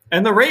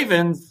 And the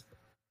Ravens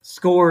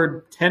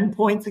scored 10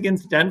 points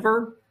against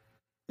Denver.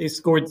 They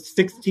scored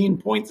 16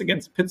 points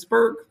against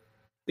Pittsburgh.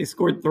 They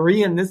scored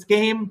 3 in this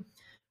game.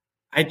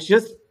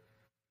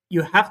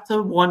 You have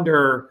to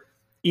wonder,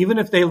 even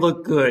if they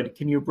look good,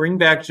 can you bring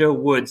back Joe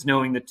Woods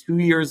knowing that 2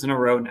 years in a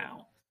row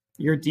now,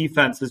 your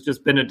defense has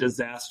just been a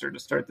disaster to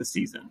start the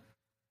season.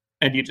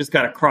 And you just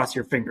got to cross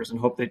your fingers and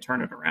hope they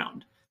turn it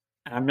around.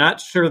 And I'm not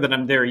sure that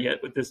I'm there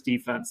yet with this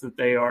defense that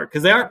they are,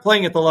 because they aren't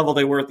playing at the level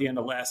they were at the end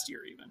of last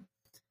year even.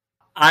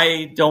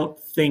 I don't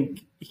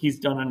think he's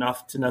done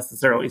enough to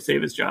necessarily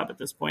save his job at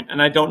this point,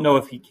 and I don't know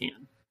if he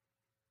can.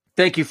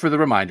 Thank you for the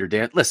reminder,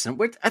 Dan. Listen,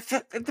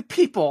 the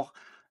people,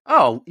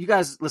 you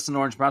guys listen to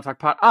Orange Brown Talk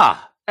Pod?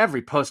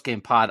 Every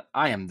post-game pod,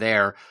 I am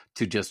there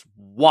to just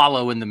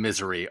wallow in the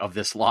misery of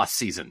this lost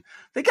season.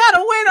 They got to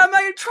win. I'm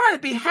not trying to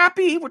be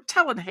happy. We're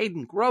telling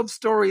Hayden Grove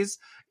stories.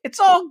 It's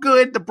all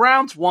good. The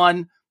Browns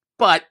won.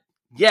 But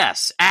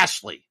yes,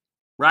 Ashley,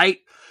 right?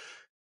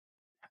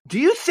 Do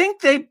you think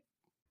they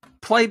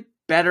play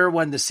better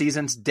when the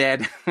season's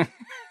dead?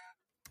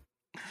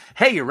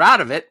 Hey, you're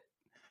out of it.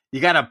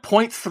 You got a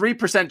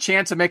 0.3%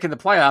 chance of making the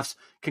playoffs.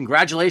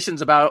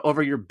 Congratulations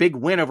over your big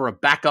win over a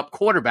backup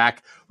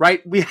quarterback,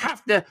 right? We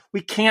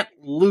can't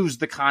lose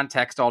the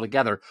context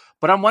altogether.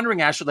 But I'm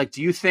wondering, Ashley,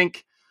 do you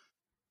think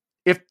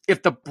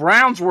if the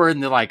Browns were in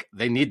the like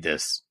they need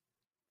this,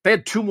 they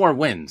had 2 more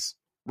wins.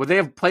 Would they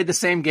have played the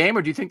same game,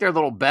 or do you think they're a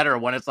little better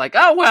when it's like,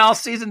 oh well,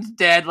 season's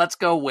dead, let's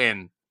go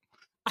win?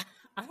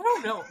 I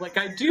don't know. Like,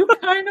 I do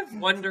kind of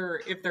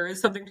wonder if there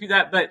is something to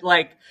that, but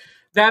like,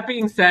 that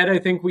being said, I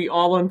think we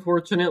all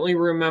unfortunately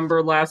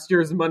remember last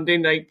year's Monday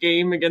night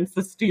game against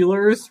the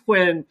Steelers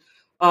when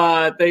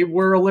they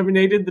were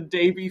eliminated the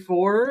day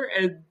before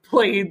and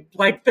played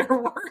like their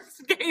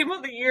worst game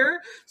of the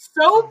year.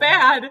 So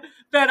bad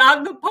that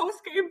on the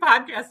post-game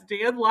podcast,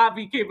 Dan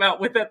Lobby came out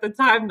with, at the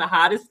time, the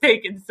hottest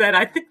take and said,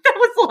 I think that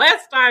was the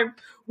last time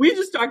we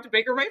just talked to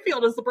Baker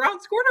Mayfield as the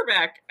Browns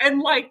quarterback.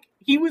 And like,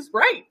 he was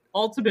right,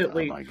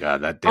 ultimately. Oh my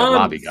God, that Dan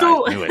Lobby guy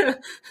knew it.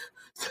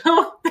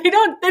 So they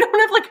don't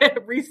have like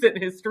a recent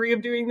history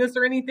of doing this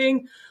or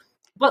anything.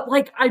 But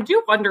like, I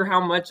do wonder how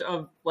much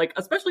of like,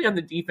 especially on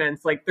the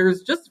defense, like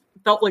there's just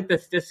felt like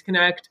this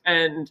disconnect.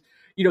 And,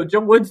 you know, Joe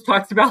Woods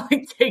talks about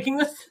like taking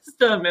the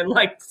system and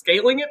like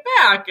scaling it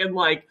back and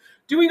like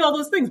doing all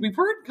those things. We've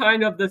heard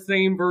kind of the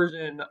same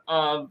version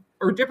of,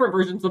 or different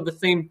versions of the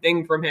same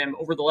thing from him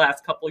over the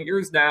last couple of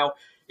years now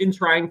in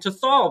trying to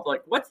solve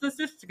like, what's the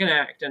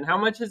disconnect and how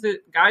much is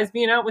it guys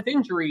being out with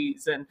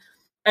injuries and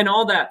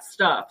all that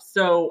stuff.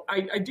 So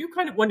I do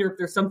kind of wonder if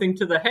there's something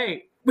to the,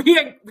 hey, we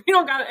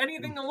don't got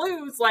anything to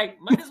lose. Like,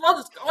 might as well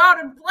just go out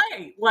and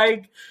play.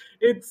 Like,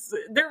 it's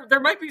there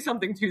might be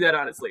something to that,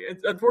 honestly.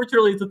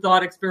 Unfortunately, it's a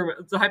thought experiment.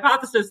 It's a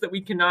hypothesis that we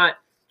cannot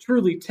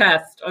truly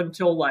test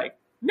until like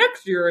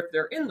next year if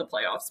they're in the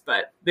playoffs,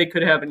 but they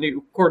could have a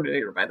new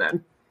coordinator by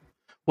then.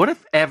 What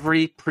if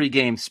every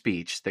pregame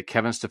speech that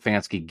Kevin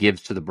Stefanski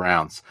gives to the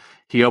Browns,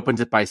 he opens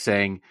it by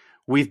saying,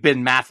 we've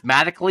been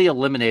mathematically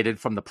eliminated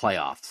from the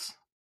playoffs?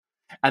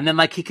 And then,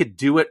 like, he could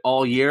do it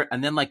all year.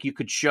 And then, like, you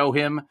could show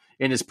him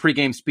in his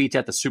pregame speech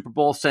at the Super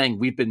Bowl saying,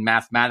 we've been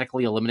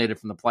mathematically eliminated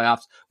from the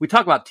playoffs. We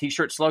talk about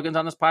T-shirt slogans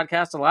on this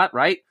podcast a lot,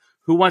 right?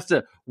 Who wants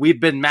to, we've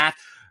been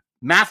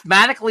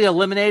mathematically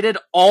eliminated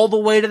all the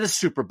way to the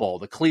Super Bowl,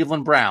 the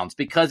Cleveland Browns,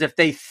 because if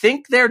they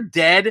think they're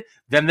dead,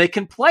 then they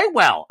can play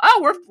well.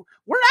 Oh,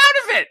 we're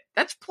out of it.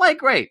 Let's play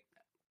great.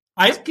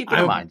 Just keep it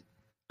in mind.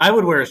 I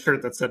would wear a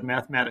shirt that said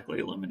mathematically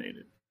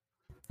eliminated.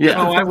 Yeah.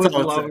 Oh, I would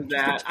love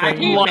that. I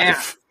hate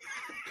math.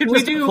 Can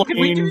we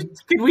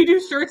do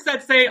shirts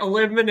that say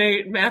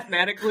eliminate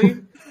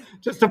mathematically?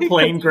 Just a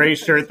plain gray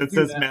shirt that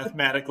says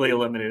mathematically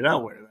eliminated.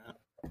 I'll wear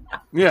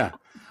that. Yeah.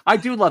 I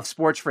do love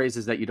sports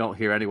phrases that you don't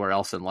hear anywhere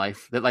else in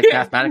life. That like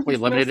mathematically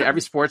eliminated. Every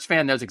sports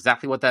fan knows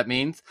exactly what that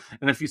means.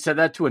 And if you said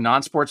that to a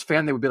non-sports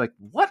fan, they would be like,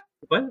 what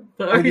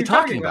are you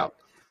talking about?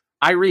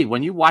 Irie,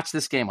 when you watched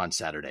this game on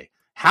Saturday,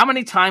 how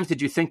many times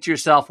did you think to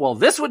yourself, well,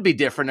 this would be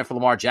different if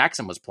Lamar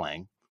Jackson was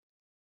playing?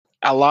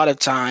 A lot of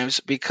times,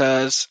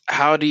 because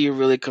how do you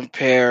really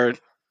compare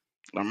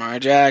Lamar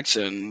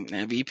Jackson,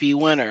 MVP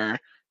winner,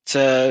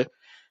 to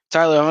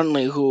Tyler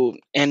Huntley, who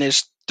in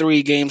his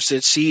 3 games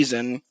this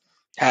season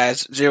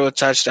has 0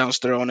 touchdowns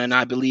thrown and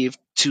I believe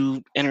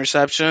 2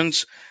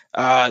 interceptions?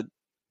 I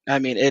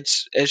mean,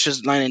 it's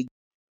just line.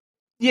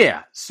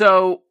 Yeah.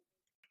 So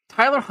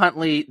Tyler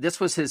Huntley, this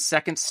was his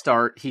second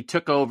start. He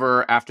took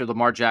over after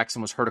Lamar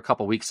Jackson was hurt a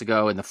couple weeks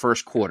ago in the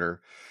first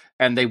quarter.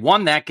 And they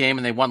won that game,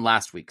 and they won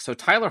last week. So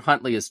Tyler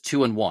Huntley is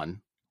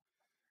 2-1.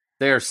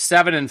 They're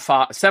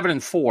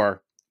 7-4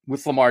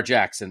 with Lamar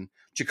Jackson.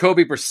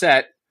 Jacoby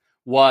Brissett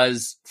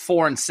was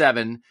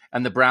 4-7,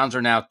 and the Browns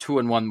are now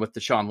 2-1 with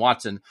Deshaun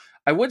Watson.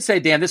 I would say,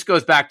 Dan, this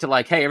goes back to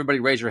like, hey, everybody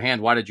raise your hand.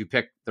 Why did you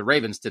pick the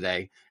Ravens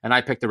today? And I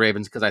picked the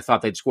Ravens because I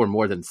thought they'd score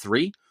more than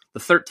 3. The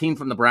 13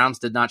 from the Browns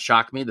did not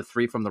shock me. The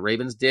 3 from the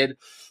Ravens did.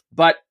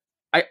 But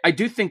I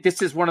do think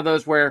this is one of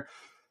those where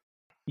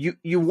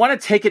you want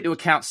to take it into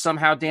account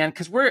somehow, Dan,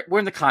 because we're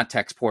in the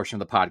context portion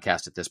of the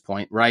podcast at this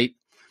point, right?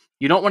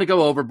 You don't want to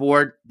go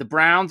overboard. The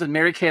Browns, and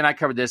Mary Kay and I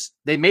covered this,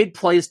 they made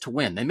plays to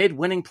win. They made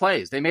winning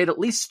plays. They made at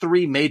least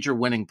 3 major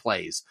winning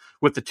plays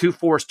with the 2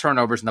 forced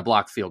turnovers and the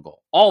blocked field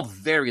goal. All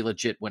very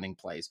legit winning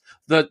plays.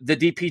 The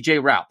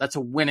DPJ route, that's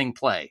a winning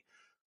play.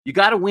 You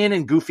got to win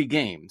in goofy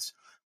games.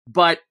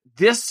 But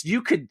this,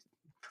 you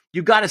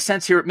got a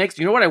sense here. It makes,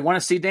 you know what I want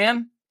to see,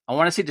 Dan? I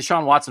want to see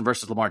Deshaun Watson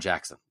versus Lamar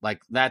Jackson.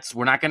 Like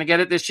we're not going to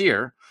get it this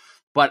year,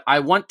 but I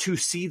want to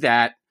see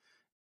that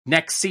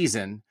next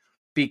season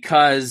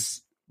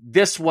because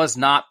this was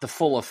not the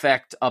full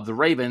effect of the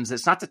Ravens.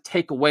 It's not to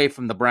take away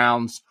from the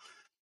Browns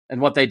and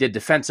what they did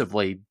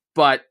defensively.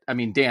 But I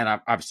mean, Dan,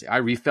 obviously I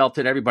refelt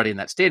it. Everybody in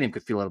that stadium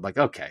could feel it like,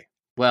 okay,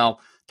 well,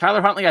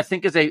 Tyler Huntley, I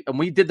think and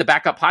we did the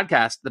backup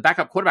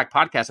quarterback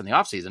podcast in the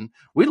offseason.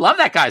 We love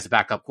that guy as a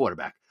backup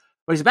quarterback,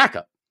 but he's a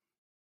backup.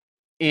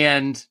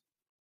 And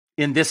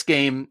in this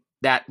game,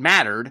 that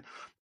mattered.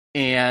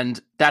 And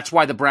that's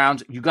why the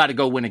Browns, you got to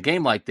go win a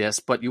game like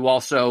this, but you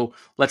also,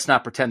 let's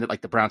not pretend that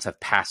like the Browns have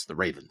passed the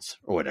Ravens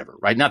or whatever,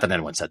 right? Not that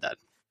anyone said that.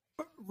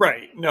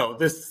 Right. No,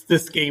 this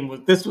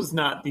was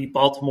not the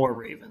Baltimore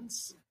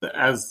Ravens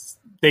as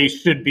they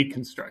should be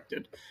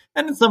constructed.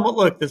 And in somewhat,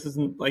 look, this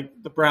isn't like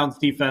the Browns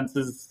defense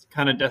is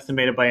kind of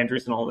decimated by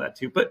injuries and all that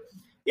too. But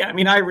yeah, I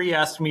mean, Irie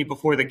asked me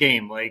before the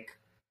game, like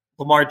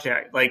Lamar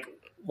Jackson, like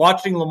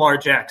watching Lamar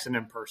Jackson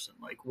in person.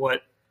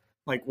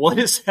 What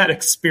is that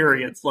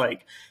experience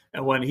like?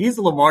 And when he's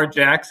Lamar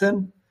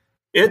Jackson,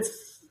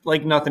 it's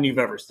like nothing you've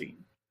ever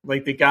seen.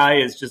 Like the guy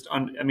is just,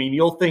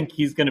 you'll think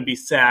he's going to be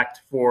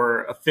sacked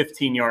for a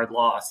 15-yard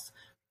loss,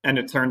 and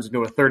it turns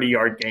into a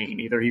 30-yard gain.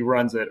 Either he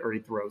runs it or he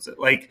throws it.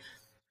 Like,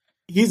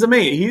 he's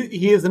amazing.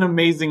 He is an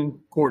amazing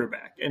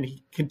quarterback, and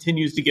he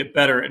continues to get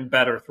better and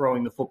better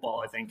throwing the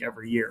football, I think,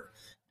 every year.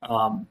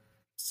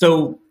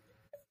 So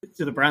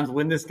do the Browns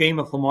win this game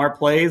if Lamar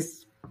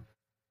plays?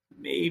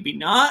 Maybe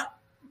not.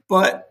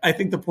 But I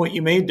think the point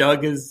you made,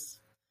 Doug, is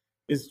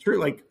true.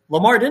 Like,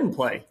 Lamar didn't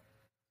play.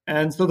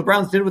 And so the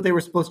Browns did what they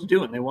were supposed to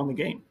do, and they won the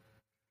game.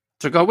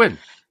 So go win.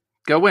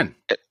 Go win.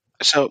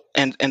 So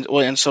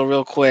so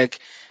real quick,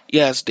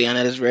 yes, Dan,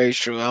 that is very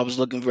true. I was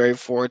looking very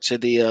forward to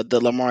the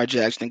Lamar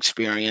Jackson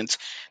experience.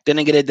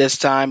 Didn't get it this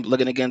time,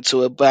 looking again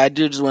to it, but I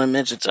do just want to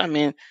mention,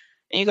 and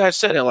you guys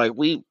said it, like,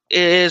 it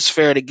is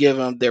fair to give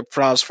them their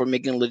props for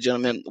making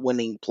legitimate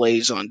winning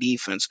plays on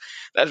defense.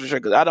 That's for sure,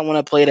 because I don't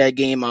want to play that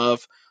game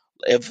of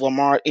if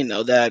Lamar,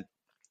 that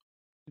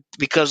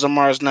because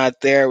Lamar's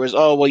not there, it was,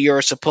 oh, well,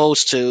 you're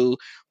supposed to.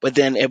 But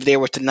then if they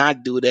were to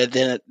not do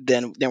that,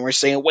 then we're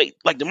saying, wait,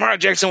 like Lamar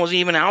Jackson wasn't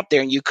even out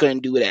there and you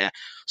couldn't do that.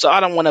 So I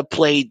don't want to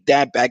play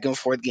that back and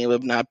forth game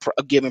of not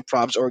giving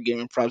props or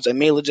giving props. They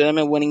made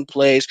legitimate winning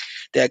plays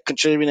that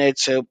contributed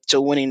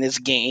to winning this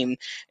game,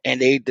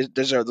 and they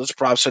deserve those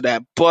props for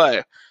that.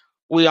 But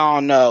we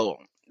all know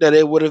that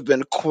it would have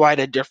been quite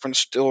a different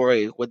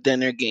story within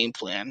their game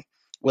plan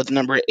with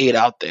number 8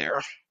 out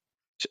there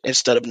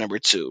instead of number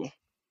 2.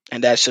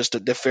 And that's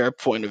just the fair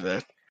point of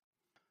it.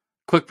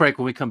 Quick break.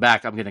 When we come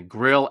back, I'm going to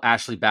grill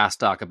Ashley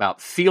Bastock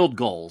about field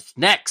goals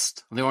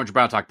next on the Orange and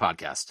Brown Talk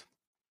podcast.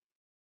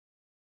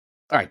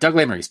 All right, Doug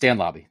Lamery, Stan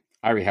Lobby,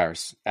 Irie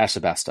Harris,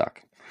 Ashley Bastock.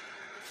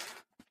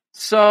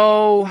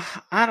 So,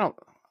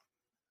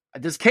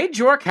 does Cade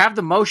York have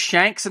the most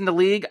shanks in the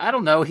league? I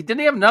don't know. Didn't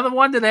he have another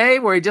one today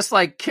where he just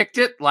kicked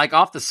it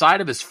off the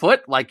side of his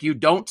foot? Like you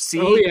don't see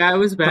it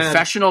was bad.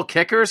 Professional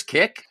kickers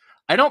kick.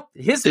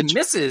 His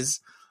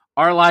misses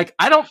are like,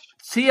 I don't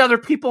see other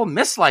people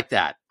miss like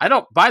that.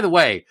 By the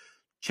way,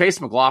 Chase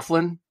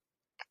McLaughlin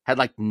had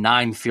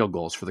 9 field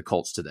goals for the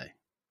Colts today.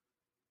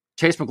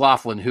 Chase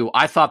McLaughlin, who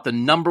I thought the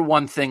number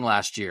one thing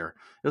last year,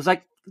 it was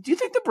like, do you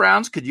think the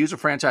Browns could use a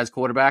franchise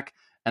quarterback?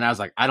 And I was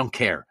like, I don't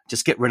care.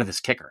 Just get rid of this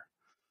kicker.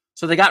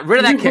 So they got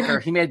rid of that kicker.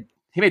 He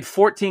made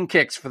 14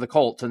 kicks for the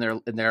Colts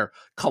in their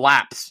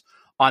collapse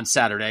on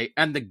Saturday.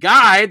 And the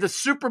guy, the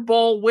Super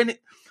Bowl winning,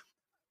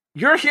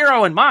 your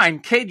hero and mine,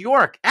 Cade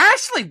York.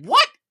 Ashley,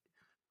 what?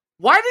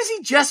 Why does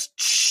he just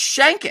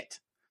shank it?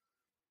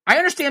 I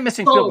understand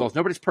missing field goals.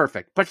 Nobody's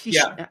perfect. But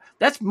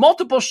that's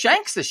multiple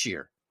shanks this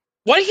year.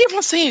 Why do you keep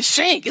on saying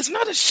shank? It's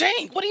not a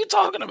shank. What are you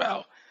talking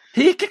about?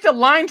 He kicked a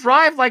line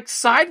drive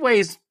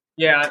sideways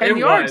 10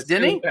 yards,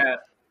 didn't he?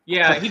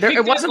 Yeah, he kicked it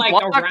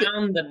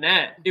around the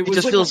net. It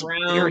was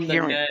around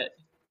the net.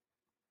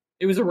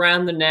 It was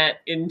around the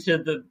net into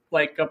the,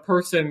 a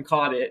person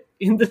caught it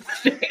in the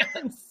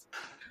stands.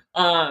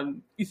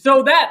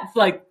 So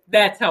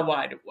that's how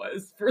wide it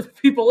was for the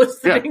people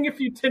listening if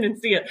you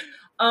didn't see it.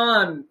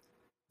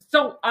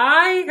 So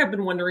I have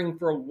been wondering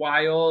for a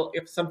while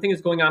if something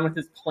is going on with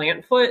his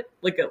plant foot.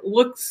 It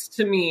looks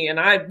to me,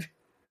 and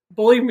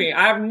believe me,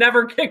 I've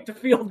never kicked a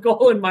field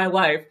goal in my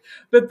life,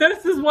 but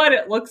this is what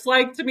it looks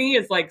like to me,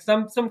 is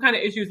some kind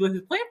of issues with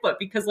his plant foot,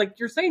 because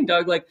you're saying,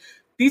 Doug,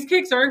 these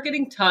kicks aren't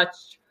getting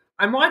touched.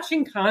 I'm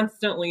watching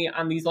constantly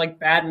on these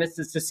bad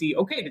misses to see,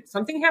 okay, did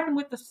something happen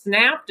with the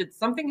snap? Did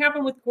something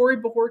happen with Corey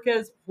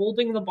Bojorquez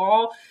holding the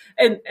ball?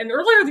 And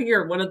earlier in the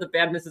year, one of the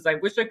bad misses, I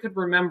wish I could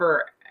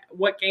remember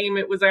what game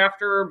it was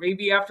after,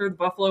 maybe after the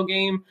Buffalo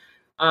game.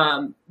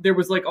 There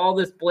was all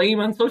this blame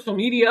on social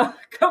media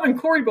coming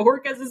Corey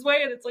Bojorquez's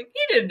way, and it's he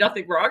did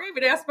nothing wrong. I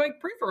even asked Mike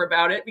Prefer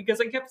about it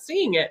because I kept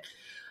seeing it.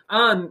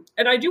 And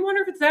I do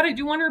wonder if it's that. I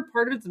do wonder if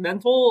part of it's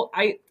mental.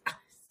 I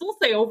still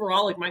say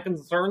overall, my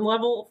concern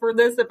level for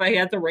this, if I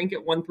had to rank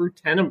it 1 through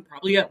 10, I'm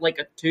probably at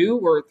a 2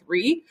 or a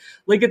 3.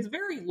 It's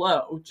very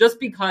low, just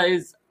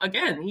because,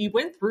 again, he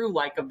went through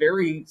a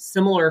very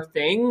similar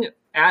thing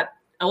at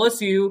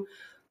LSU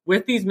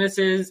with these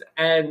misses,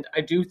 and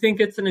I do think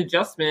it's an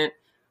adjustment.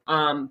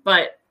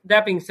 But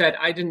that being said,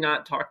 I did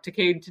not talk to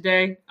Cade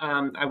today.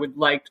 I would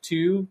like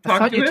to talk to him.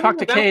 I thought you talked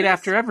to Cade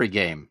after every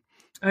game.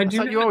 I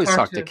thought you always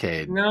talk to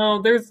Cade.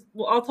 No,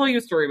 I'll tell you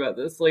a story about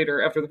this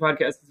later after the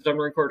podcast is done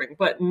recording.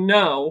 But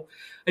no,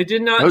 I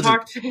did not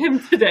talk to him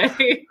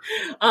today.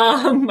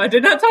 I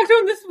did not talk to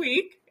him this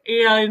week.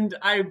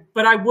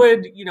 But I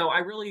would,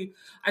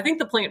 I think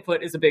the plant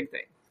foot is a big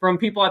thing. From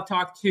people I've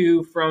talked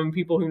to, from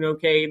people who know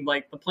Cade,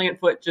 the plant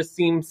foot just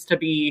seems to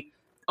be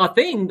a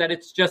thing that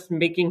it's just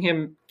making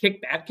him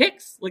kick bad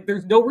kicks.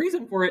 There's no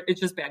reason for it.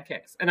 It's just bad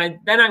kicks. And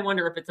I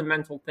wonder if it's a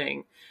mental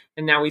thing.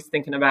 And now he's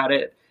thinking about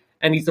it.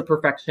 And he's a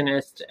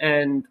perfectionist,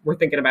 and we're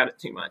thinking about it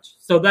too much.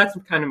 So that's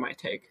kind of my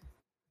take.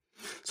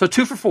 So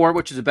 2 for 4,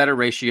 which is a better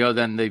ratio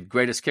than the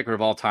greatest kicker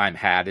of all time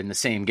had in the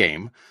same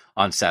game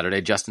on Saturday.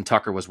 Justin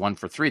Tucker was 1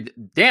 for 3.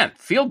 Dan,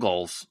 field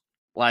goals,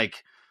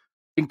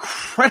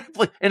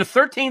 incredibly in a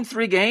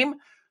 13-3 game.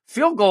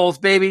 Field goals,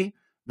 baby,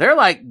 they're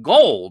like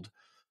gold.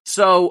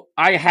 So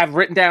I have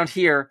written down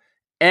here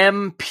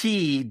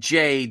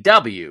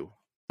MPJW,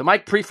 the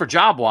Mike Priefer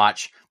job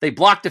watch. They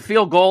blocked a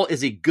field goal.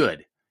 Is he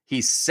good?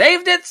 He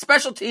saved it.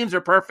 Special teams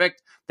are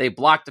perfect. They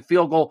blocked the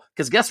field goal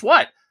because guess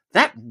what?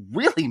 That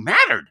really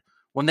mattered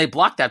when they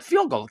blocked that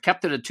field goal. It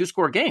kept it a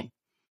 2-score game.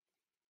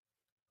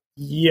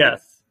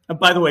 Yes.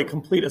 By the way,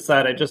 complete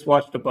aside, I just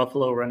watched a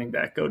Buffalo running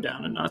back go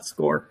down and not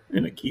score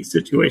in a key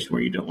situation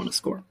where you don't want to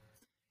score.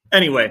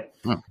 Anyway,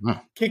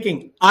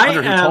 kicking. I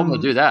wonder who told him to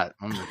do that.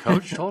 The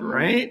coach told him?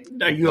 Right?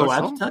 Are you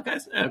allowed to tell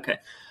guys? Okay.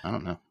 I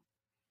don't know.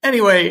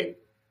 Anyway,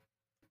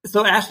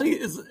 so Ashley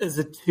is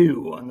a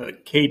 2 on the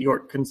Cade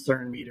York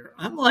concern meter.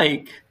 I'm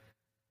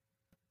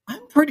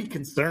pretty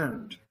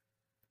concerned.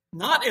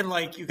 Not in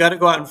like you got to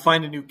go out and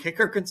find a new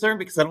kicker concern,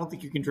 because I don't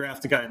think you can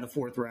draft a guy in the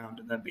 4th round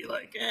and then be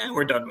like,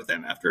 we're done with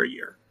him after a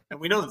year. And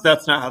we know that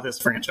that's not how this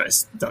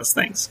franchise does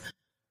things.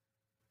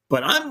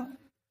 But I'm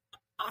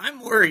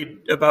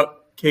worried about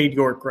Cade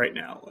York right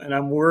now, and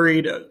I'm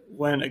worried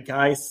when a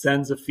guy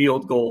sends a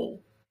field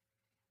goal,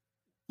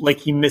 like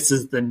he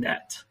misses the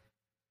net.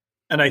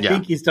 And I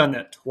think he's done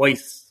that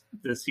twice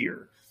this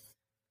year.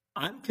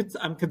 I'm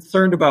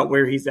concerned about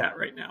where he's at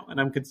right now, and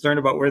I'm concerned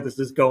about where this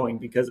is going,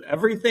 because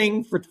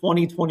everything for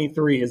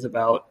 2023 is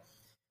about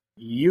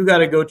you got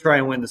to go try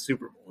and win the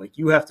Super Bowl. Like,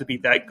 you have to be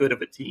that good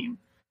of a team.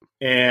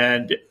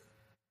 And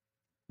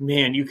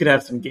man, you could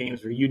have some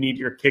games where you need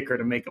your kicker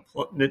to make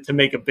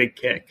a big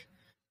kick.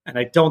 And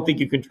I don't think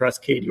you can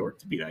trust Cade York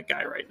to be that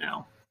guy right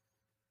now.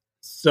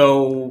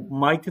 So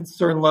my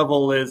concern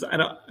level is, I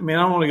don't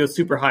want to go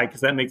super high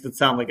because that makes it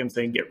sound like I'm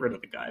saying get rid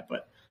of the guy,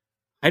 but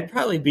I'd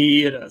probably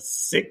be at a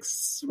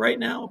 6 right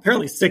now.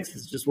 Apparently 6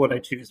 is just what I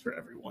choose for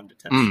every 1 to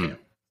 10 scale.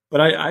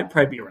 But I'd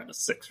probably be around a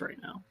 6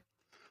 right now.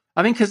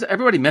 I mean, because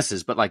everybody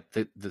misses, but like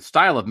the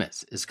style of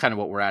miss is kind of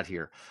what we're at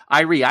here.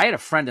 I had a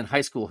friend in high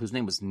school whose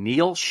name was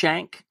Neil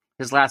Shank.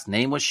 His last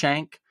name was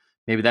Shank.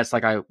 Maybe that's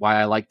like why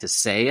I like to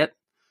say it.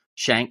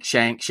 Shank,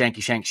 shank,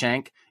 shanky, shank,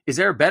 shank. Is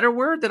there a better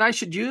word that I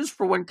should use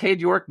for when Cade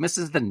York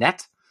misses the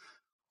net?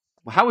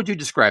 How would you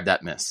describe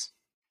that miss?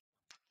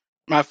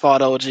 My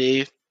fault,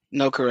 OG.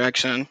 No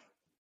correction.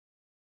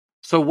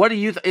 So what do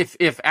you,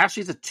 if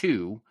Ashley's a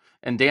 2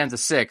 and Dan's a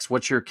 6,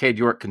 what's your Cade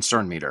York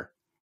concern meter?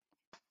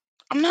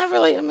 I'm not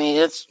really,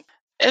 it's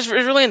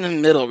really in the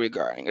middle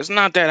regarding. It's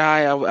not that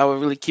high. I would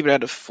really keep it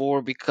at a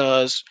 4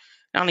 because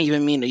I don't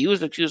even mean to use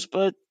the excuse,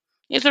 but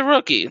he's a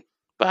rookie.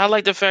 But I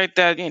like the fact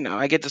that,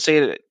 I get to say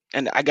that,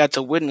 and I got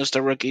to witness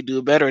the rookie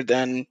do better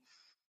than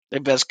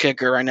the best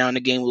kicker right now in the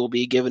game will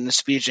be giving the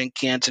speech in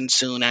Canton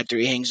soon after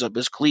he hangs up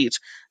his cleats.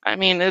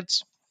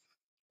 It's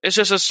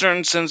just a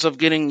certain sense of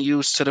getting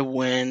used to the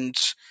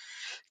winds,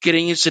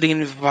 getting used to the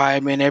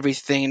environment,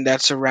 everything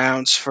that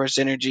surrounds First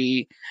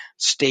Energy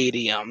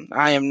Stadium.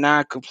 I am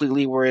not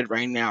completely worried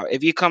right now.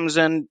 If he comes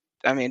in,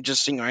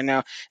 just seeing right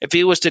now, if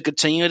he was to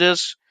continue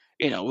this,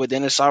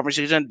 within the sophomore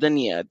season, then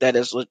yeah, that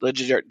is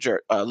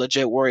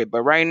legit worry.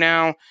 But right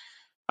now,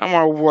 I'm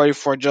more worried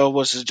for Joe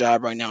Wuss's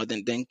job right now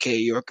than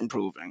Cade York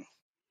improving.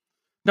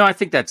 No, I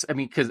think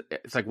because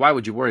it's like, why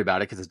would you worry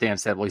about it? Because as Dan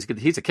said, well,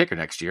 he's a kicker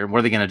next year. And what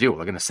are they going to do?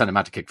 They're going to send him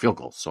out to kick field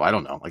goals. So I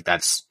don't know. Like,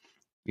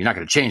 you're not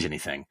going to change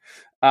anything.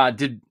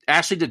 Did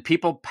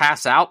people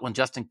pass out when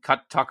Justin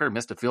Tucker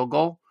missed a field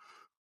goal?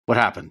 What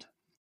happened?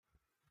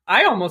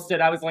 I almost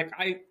did. I was like,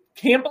 I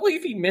can't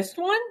believe he missed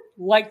one.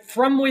 Like,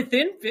 from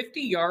within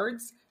 50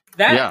 yards.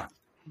 That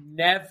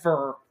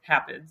never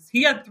happens.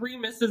 He had 3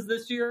 misses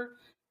this year,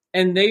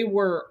 and they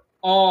were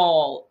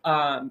all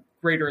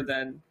greater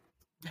than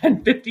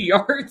 50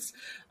 yards.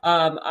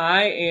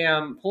 I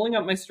am pulling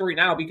up my story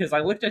now because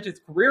I looked at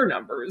his career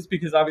numbers,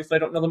 because obviously I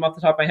don't know them off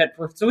the top of my head.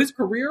 So his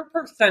career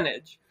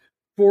percentage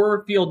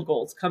for field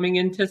goals coming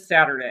into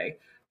Saturday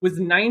was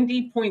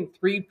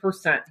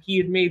 90.3%. He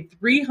had made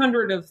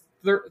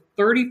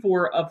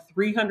 334 of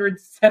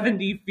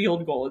 370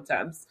 field goal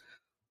attempts.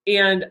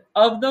 And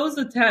of those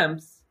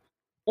attempts,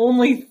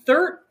 only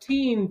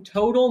 13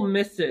 total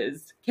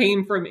misses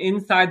came from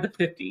inside the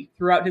 50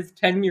 throughout his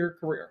 10-year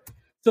career.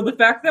 So the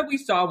fact that we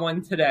saw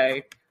one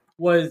today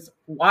was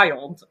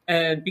wild,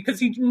 and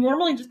because he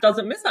normally just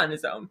doesn't miss on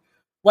his own.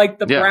 Like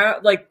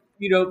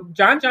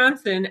John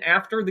Johnson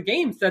after the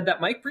game said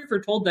that Mike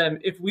Priefer told them,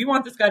 if we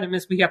want this guy to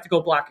miss, we have to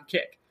go block a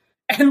kick.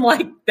 And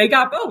they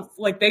got both.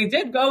 They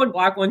did go and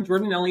block one.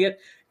 Jordan Elliott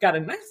got a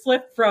nice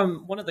lift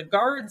from one of the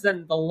guards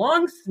and the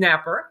long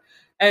snapper,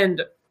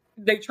 and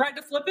they tried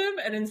to flip him,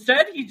 and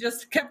instead he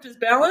just kept his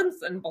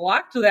balance and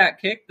blocked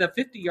that kick, the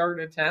 50-yard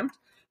attempt.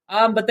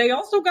 But they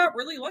also got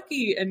really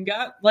lucky and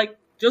got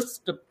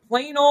just a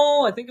plain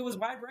old, I think it was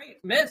wide right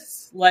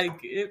miss. I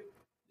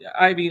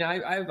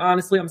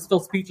honestly, I'm still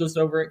speechless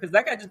over it because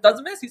that guy just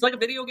doesn't miss. He's like a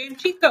video game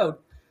cheat code.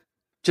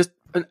 Just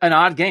an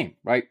odd game,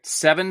 right?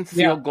 7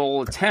 field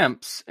goal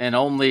attempts and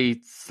only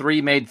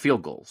 3 made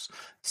field goals.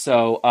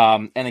 So,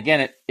 and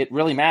again, it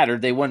really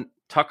mattered.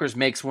 Tucker's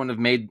makes wouldn't have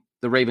made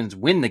the Ravens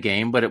win the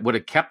game, but it would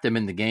have kept them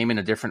in the game in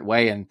a different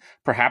way and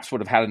perhaps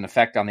would have had an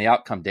effect on the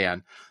outcome,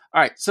 Dan.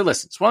 All right, so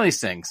listen, it's one of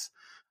these things.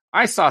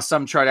 I saw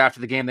some chart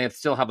after the game. They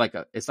still have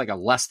it's like a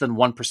less than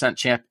 1%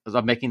 chance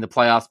of making the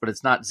playoffs, but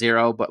it's not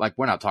zero. But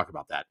we're not talking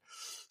about that.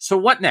 So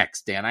what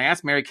next, Dan? I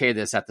asked Mary Kay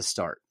this at the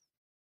start.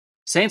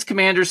 Saints,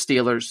 Commanders,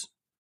 Steelers.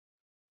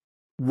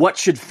 What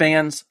should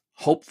fans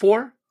hope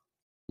for,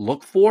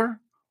 look for?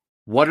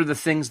 What are the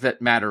things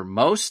that matter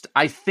most?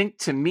 I think,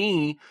 to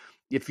me,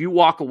 if you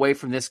walk away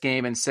from this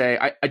game and say,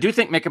 I do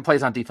think making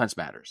plays on defense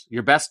matters.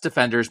 Your best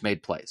defenders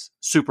made plays.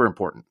 Super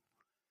important.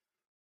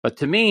 But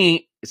to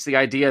me, it's the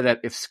idea that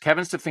if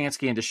Kevin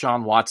Stefanski and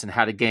Deshaun Watson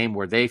had a game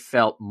where they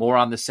felt more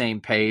on the same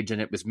page, and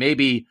it was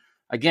maybe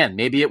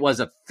it was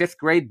a fifth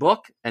grade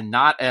book and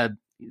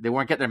they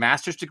weren't getting their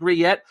master's degree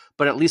yet,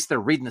 but at least they're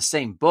reading the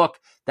same book.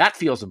 That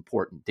feels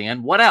important,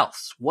 Dan. What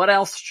else? What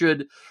else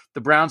should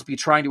the Browns be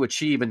trying to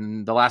achieve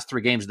in the last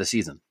 3 games of the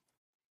season?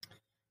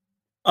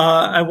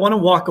 I want to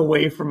walk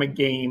away from a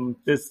game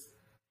this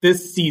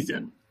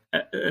season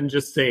and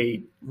just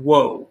say,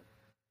 whoa,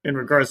 in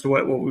regards to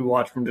what we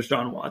watched from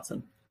Deshaun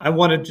Watson. I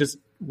want to just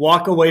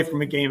walk away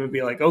from a game and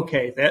be like,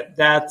 okay,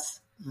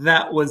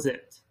 that was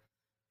it.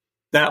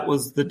 That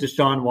was the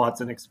Deshaun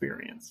Watson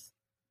experience.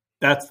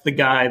 That's the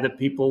guy that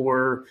people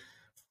were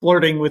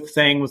flirting with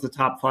saying was the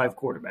top 5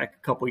 quarterback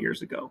a couple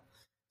years ago.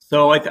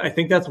 So I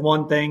think that's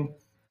one thing.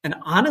 And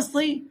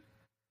honestly,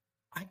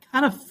 I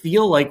kind of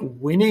feel like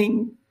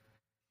winning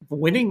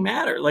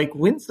matter. Like,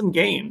 win some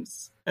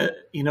games.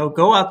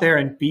 Go out there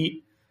and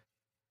beat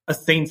a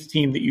Saints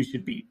team that you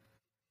should beat.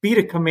 Beat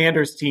a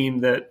Commanders team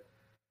that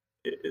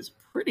is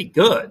pretty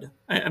good.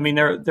 I mean,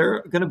 they're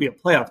going to be a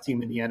playoff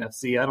team in the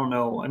NFC. I don't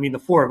know. I mean, the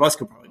 4 of us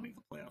could probably make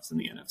the playoffs in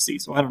the NFC,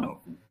 so I don't know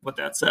what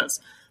that says.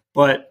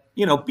 But,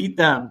 beat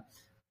them.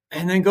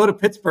 And then go to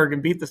Pittsburgh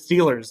and beat the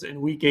Steelers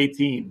in Week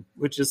 18,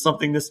 which is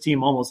something this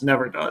team almost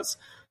never does.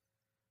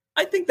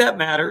 I think that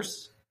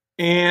matters.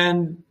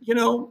 And,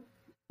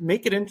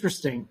 make it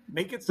interesting.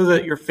 Make it so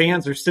that your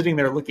fans are sitting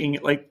there looking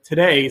at, like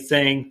today,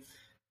 saying,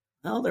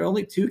 well, they're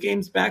only 2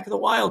 games back of the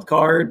wild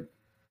card.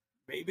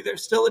 Maybe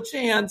there's still a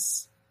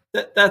chance.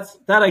 That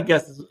I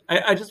guess.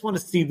 I just want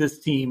to see this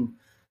team.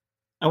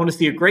 I want to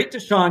see a great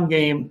Deshaun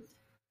game.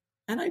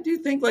 And I do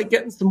think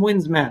getting some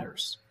wins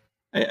matters.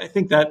 I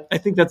think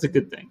that's a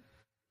good thing.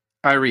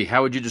 Irie,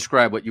 how would you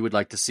describe what you would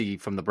like to see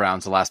from the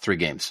Browns the last 3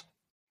 games?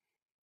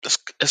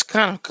 It's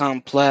kind of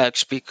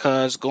complex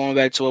because going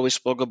back to what we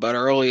spoke about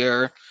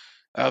earlier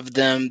of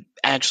them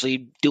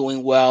actually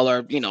doing well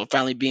or,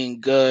 finally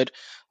being good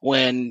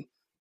when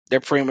they're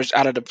pretty much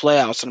out of the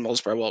playoffs for the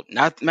most part. Well,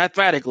 not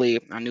mathematically,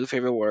 my new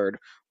favorite word,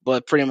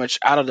 but pretty much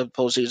out of the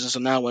postseason. So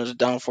now when it's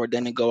done for,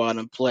 then they go out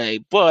and play.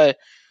 But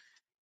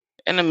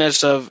in the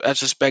midst of,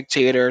 as a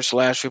spectator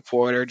 /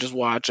 reporter just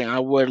watching, I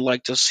would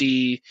like to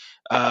see,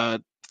 for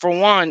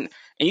one,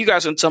 and you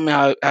guys can tell me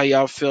how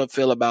y'all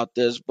feel about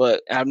this,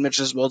 but I've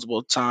mentioned this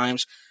multiple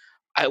times,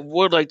 I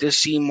would like to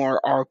see more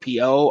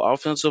RPO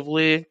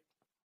offensively.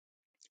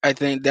 I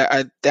think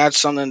that's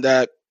something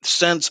that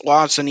since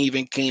Watson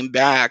even came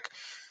back,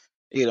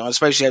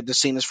 especially after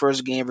seeing his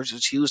first game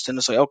versus Houston,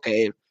 it's like,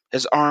 okay,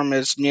 his arm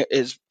is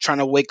trying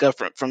to wake up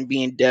from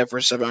being dead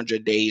for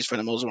 700 days for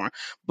the most part,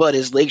 but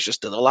his legs are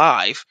still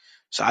alive.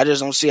 So I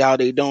just don't see how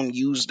they don't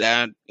use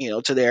that,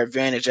 to their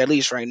advantage, at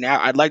least right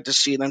now. I'd like to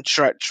see them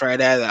try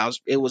that out.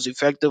 It was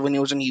effective when he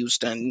was in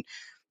Houston.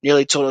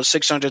 Nearly total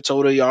 600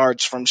 total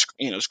yards from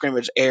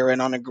scrimmage, air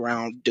and on the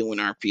ground doing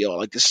RPO. I'd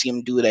like to see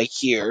him do that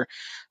here.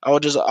 I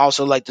would just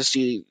also like to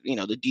see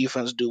the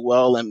defense do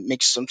well and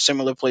make some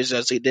similar plays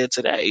as they did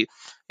today.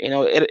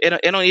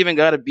 It don't even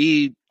got to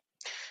be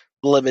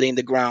limiting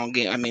the ground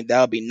game. I mean,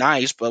 that would be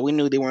nice, but we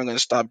knew they weren't going to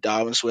stop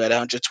Dalvin. So we had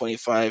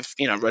 125,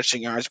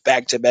 rushing yards,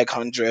 back-to-back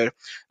 100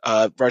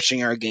 rushing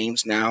yard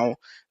games now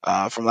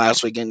from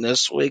last week and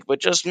this week. But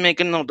just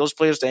making those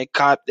players that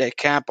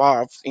cap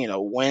off,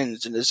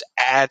 wins and just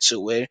add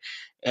to it.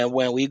 And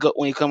when you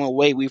come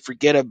away, we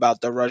forget about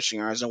the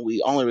rushing yards and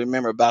we only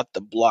remember about the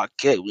block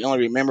kick. We only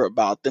remember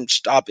about them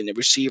stopping the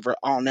receiver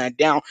on that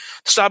down,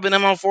 stopping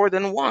them on 4th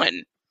and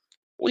 1.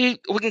 We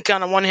can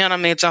count on one hand how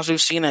many times we've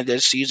seen it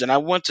this season. I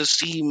want to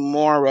see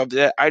more of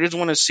that. I just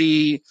want to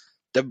see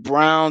the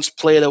Browns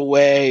play the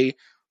way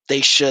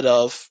they should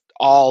have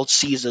all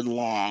season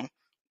long.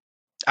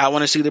 I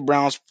want to see the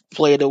Browns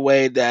play the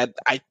way that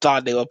I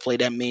thought they would play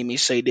that made me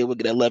say they would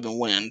get 11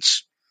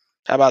 wins.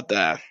 How about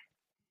that?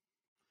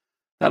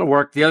 That'll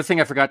work. The other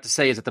thing I forgot to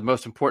say is that the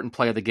most important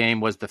play of the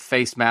game was the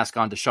face mask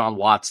on Deshaun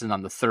Watson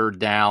on the 3rd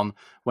down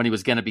when he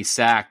was going to be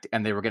sacked,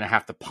 and they were going to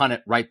have to punt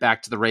it right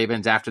back to the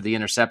Ravens after the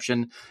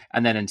interception,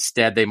 and then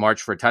instead they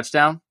marched for a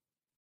touchdown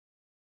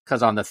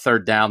because on the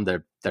 3rd down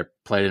their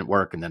play didn't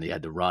work, and then he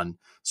had to run.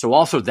 So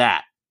also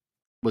that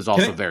was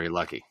also very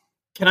lucky.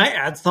 Can I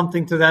add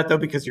something to that though?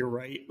 Because you're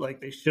right.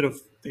 Like they should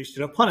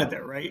have punted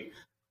there, right?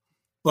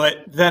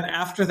 But then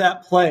after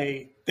that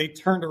play, they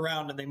turned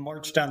around and they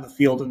marched down the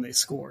field and they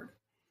scored.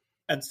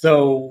 And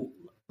so,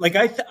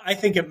 I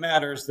think it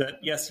matters that,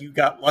 yes, you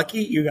got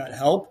lucky, you got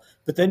help,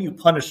 but then you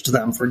punished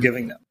them for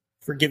giving them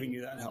for giving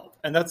you that help.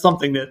 And that's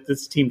something that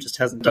this team just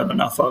hasn't done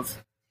enough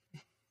of.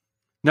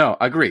 No,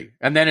 I agree.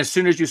 And then as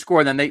soon as you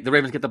score, then the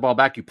Ravens get the ball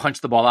back, you punch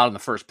the ball out in the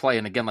first play.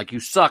 And again, like you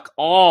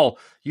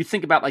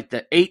think about like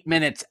the 8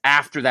 minutes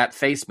after that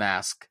face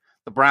mask,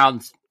 the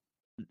Browns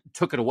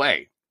took it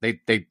away.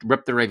 They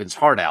ripped the Ravens'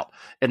 heart out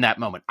in that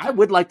moment. I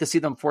would like to see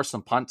them force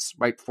some punts,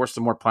 right? Force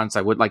some more punts.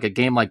 I would like a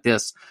game like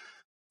this.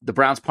 The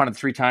Browns punted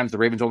 3 times. The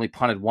Ravens only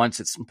punted once.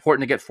 It's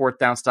important to get fourth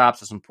down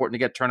stops. It's important to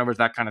get turnovers,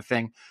 that kind of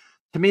thing.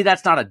 To me,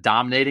 that's not a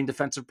dominating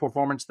defensive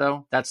performance,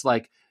 though. That's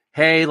like,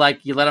 hey,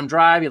 like you let them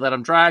drive. You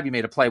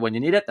made a play when you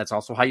need it. That's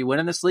also how you win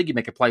in this league. You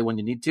make a play when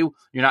you need to.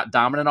 You're not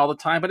dominant all the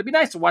time, but it'd be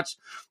nice to watch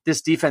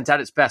this defense at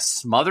its best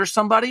smother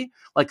somebody,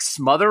 like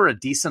smother a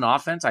decent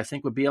offense, I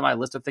think would be on my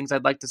list of things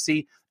I'd like to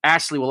see.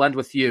 Ashley, we'll end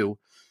with you.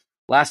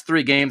 Last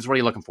 3 games, what are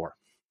you looking for?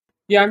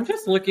 Yeah, I'm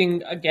just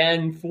looking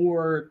again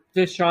for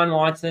Deshaun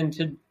Watson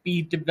to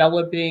be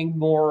developing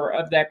more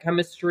of that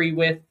chemistry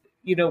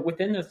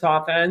within this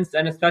offense,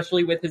 and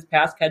especially with his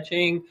pass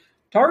catching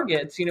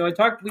targets. We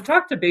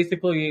talked to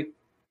basically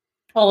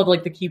all of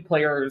like the key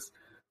players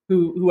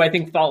who I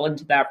think fall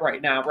into that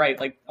right now, right?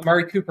 Like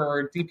Amari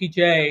Cooper,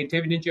 DPJ,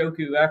 David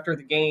Njoku after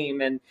the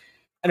game, and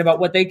about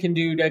what they can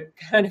do to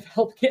kind of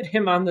help get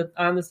him on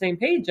the same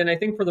page. And I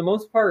think for the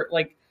most part,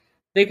 like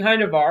they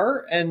kind of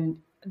are, and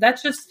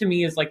that's just to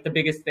me is like the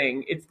biggest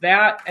thing. It's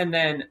that, and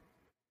then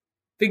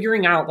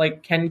figuring out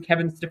like, can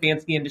Kevin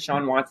Stefanski and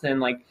Deshaun Watson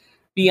like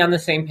be on the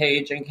same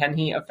page, and can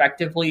he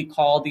effectively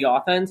call the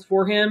offense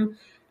for him?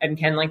 And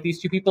can like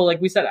these two people,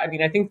 like we said, I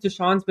mean, I think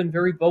Deshaun's been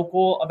very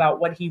vocal about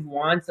what he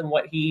wants and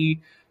what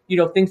he,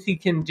 thinks he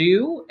can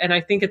do. And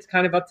I think it's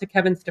kind of up to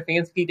Kevin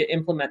Stefanski to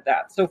implement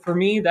that. So for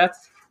me,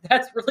 that's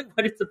really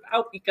what it's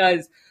about,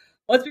 because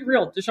let's be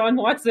real, Deshaun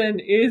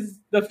Watson is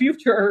the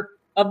future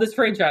of this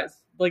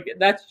franchise. Like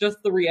that's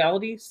just the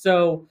reality.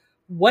 So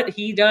what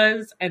he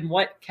does and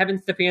what Kevin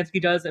Stefanski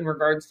does in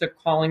regards to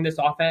calling this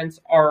offense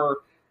are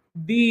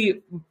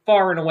the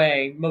far and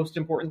away most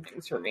important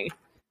things for me.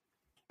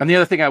 And the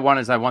other thing I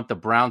want the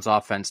Browns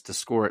offense to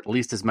score at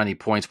least as many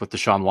points with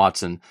Deshaun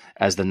Watson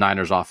as the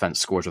Niners offense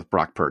scores with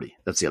Brock Purdy.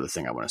 That's the other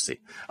thing I want to see.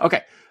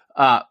 Okay.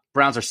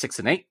 Browns are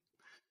 6-8,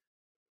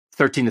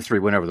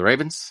 13-3 win over the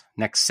Ravens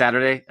next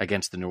Saturday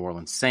against the New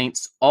Orleans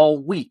Saints, all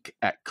week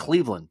at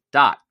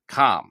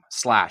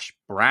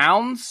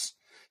cleveland.com/Browns,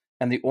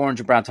 and the Orange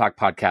and Brown Talk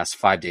podcast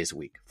 5 days a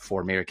week.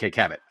 For Mary Kay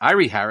Cabot,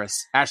 Irie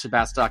Harris, Ashley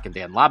Bastock, and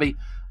Dan Lobby,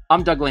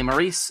 I'm Doug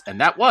Lesmerises,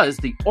 and that was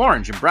the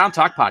Orange and Brown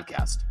Talk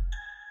podcast.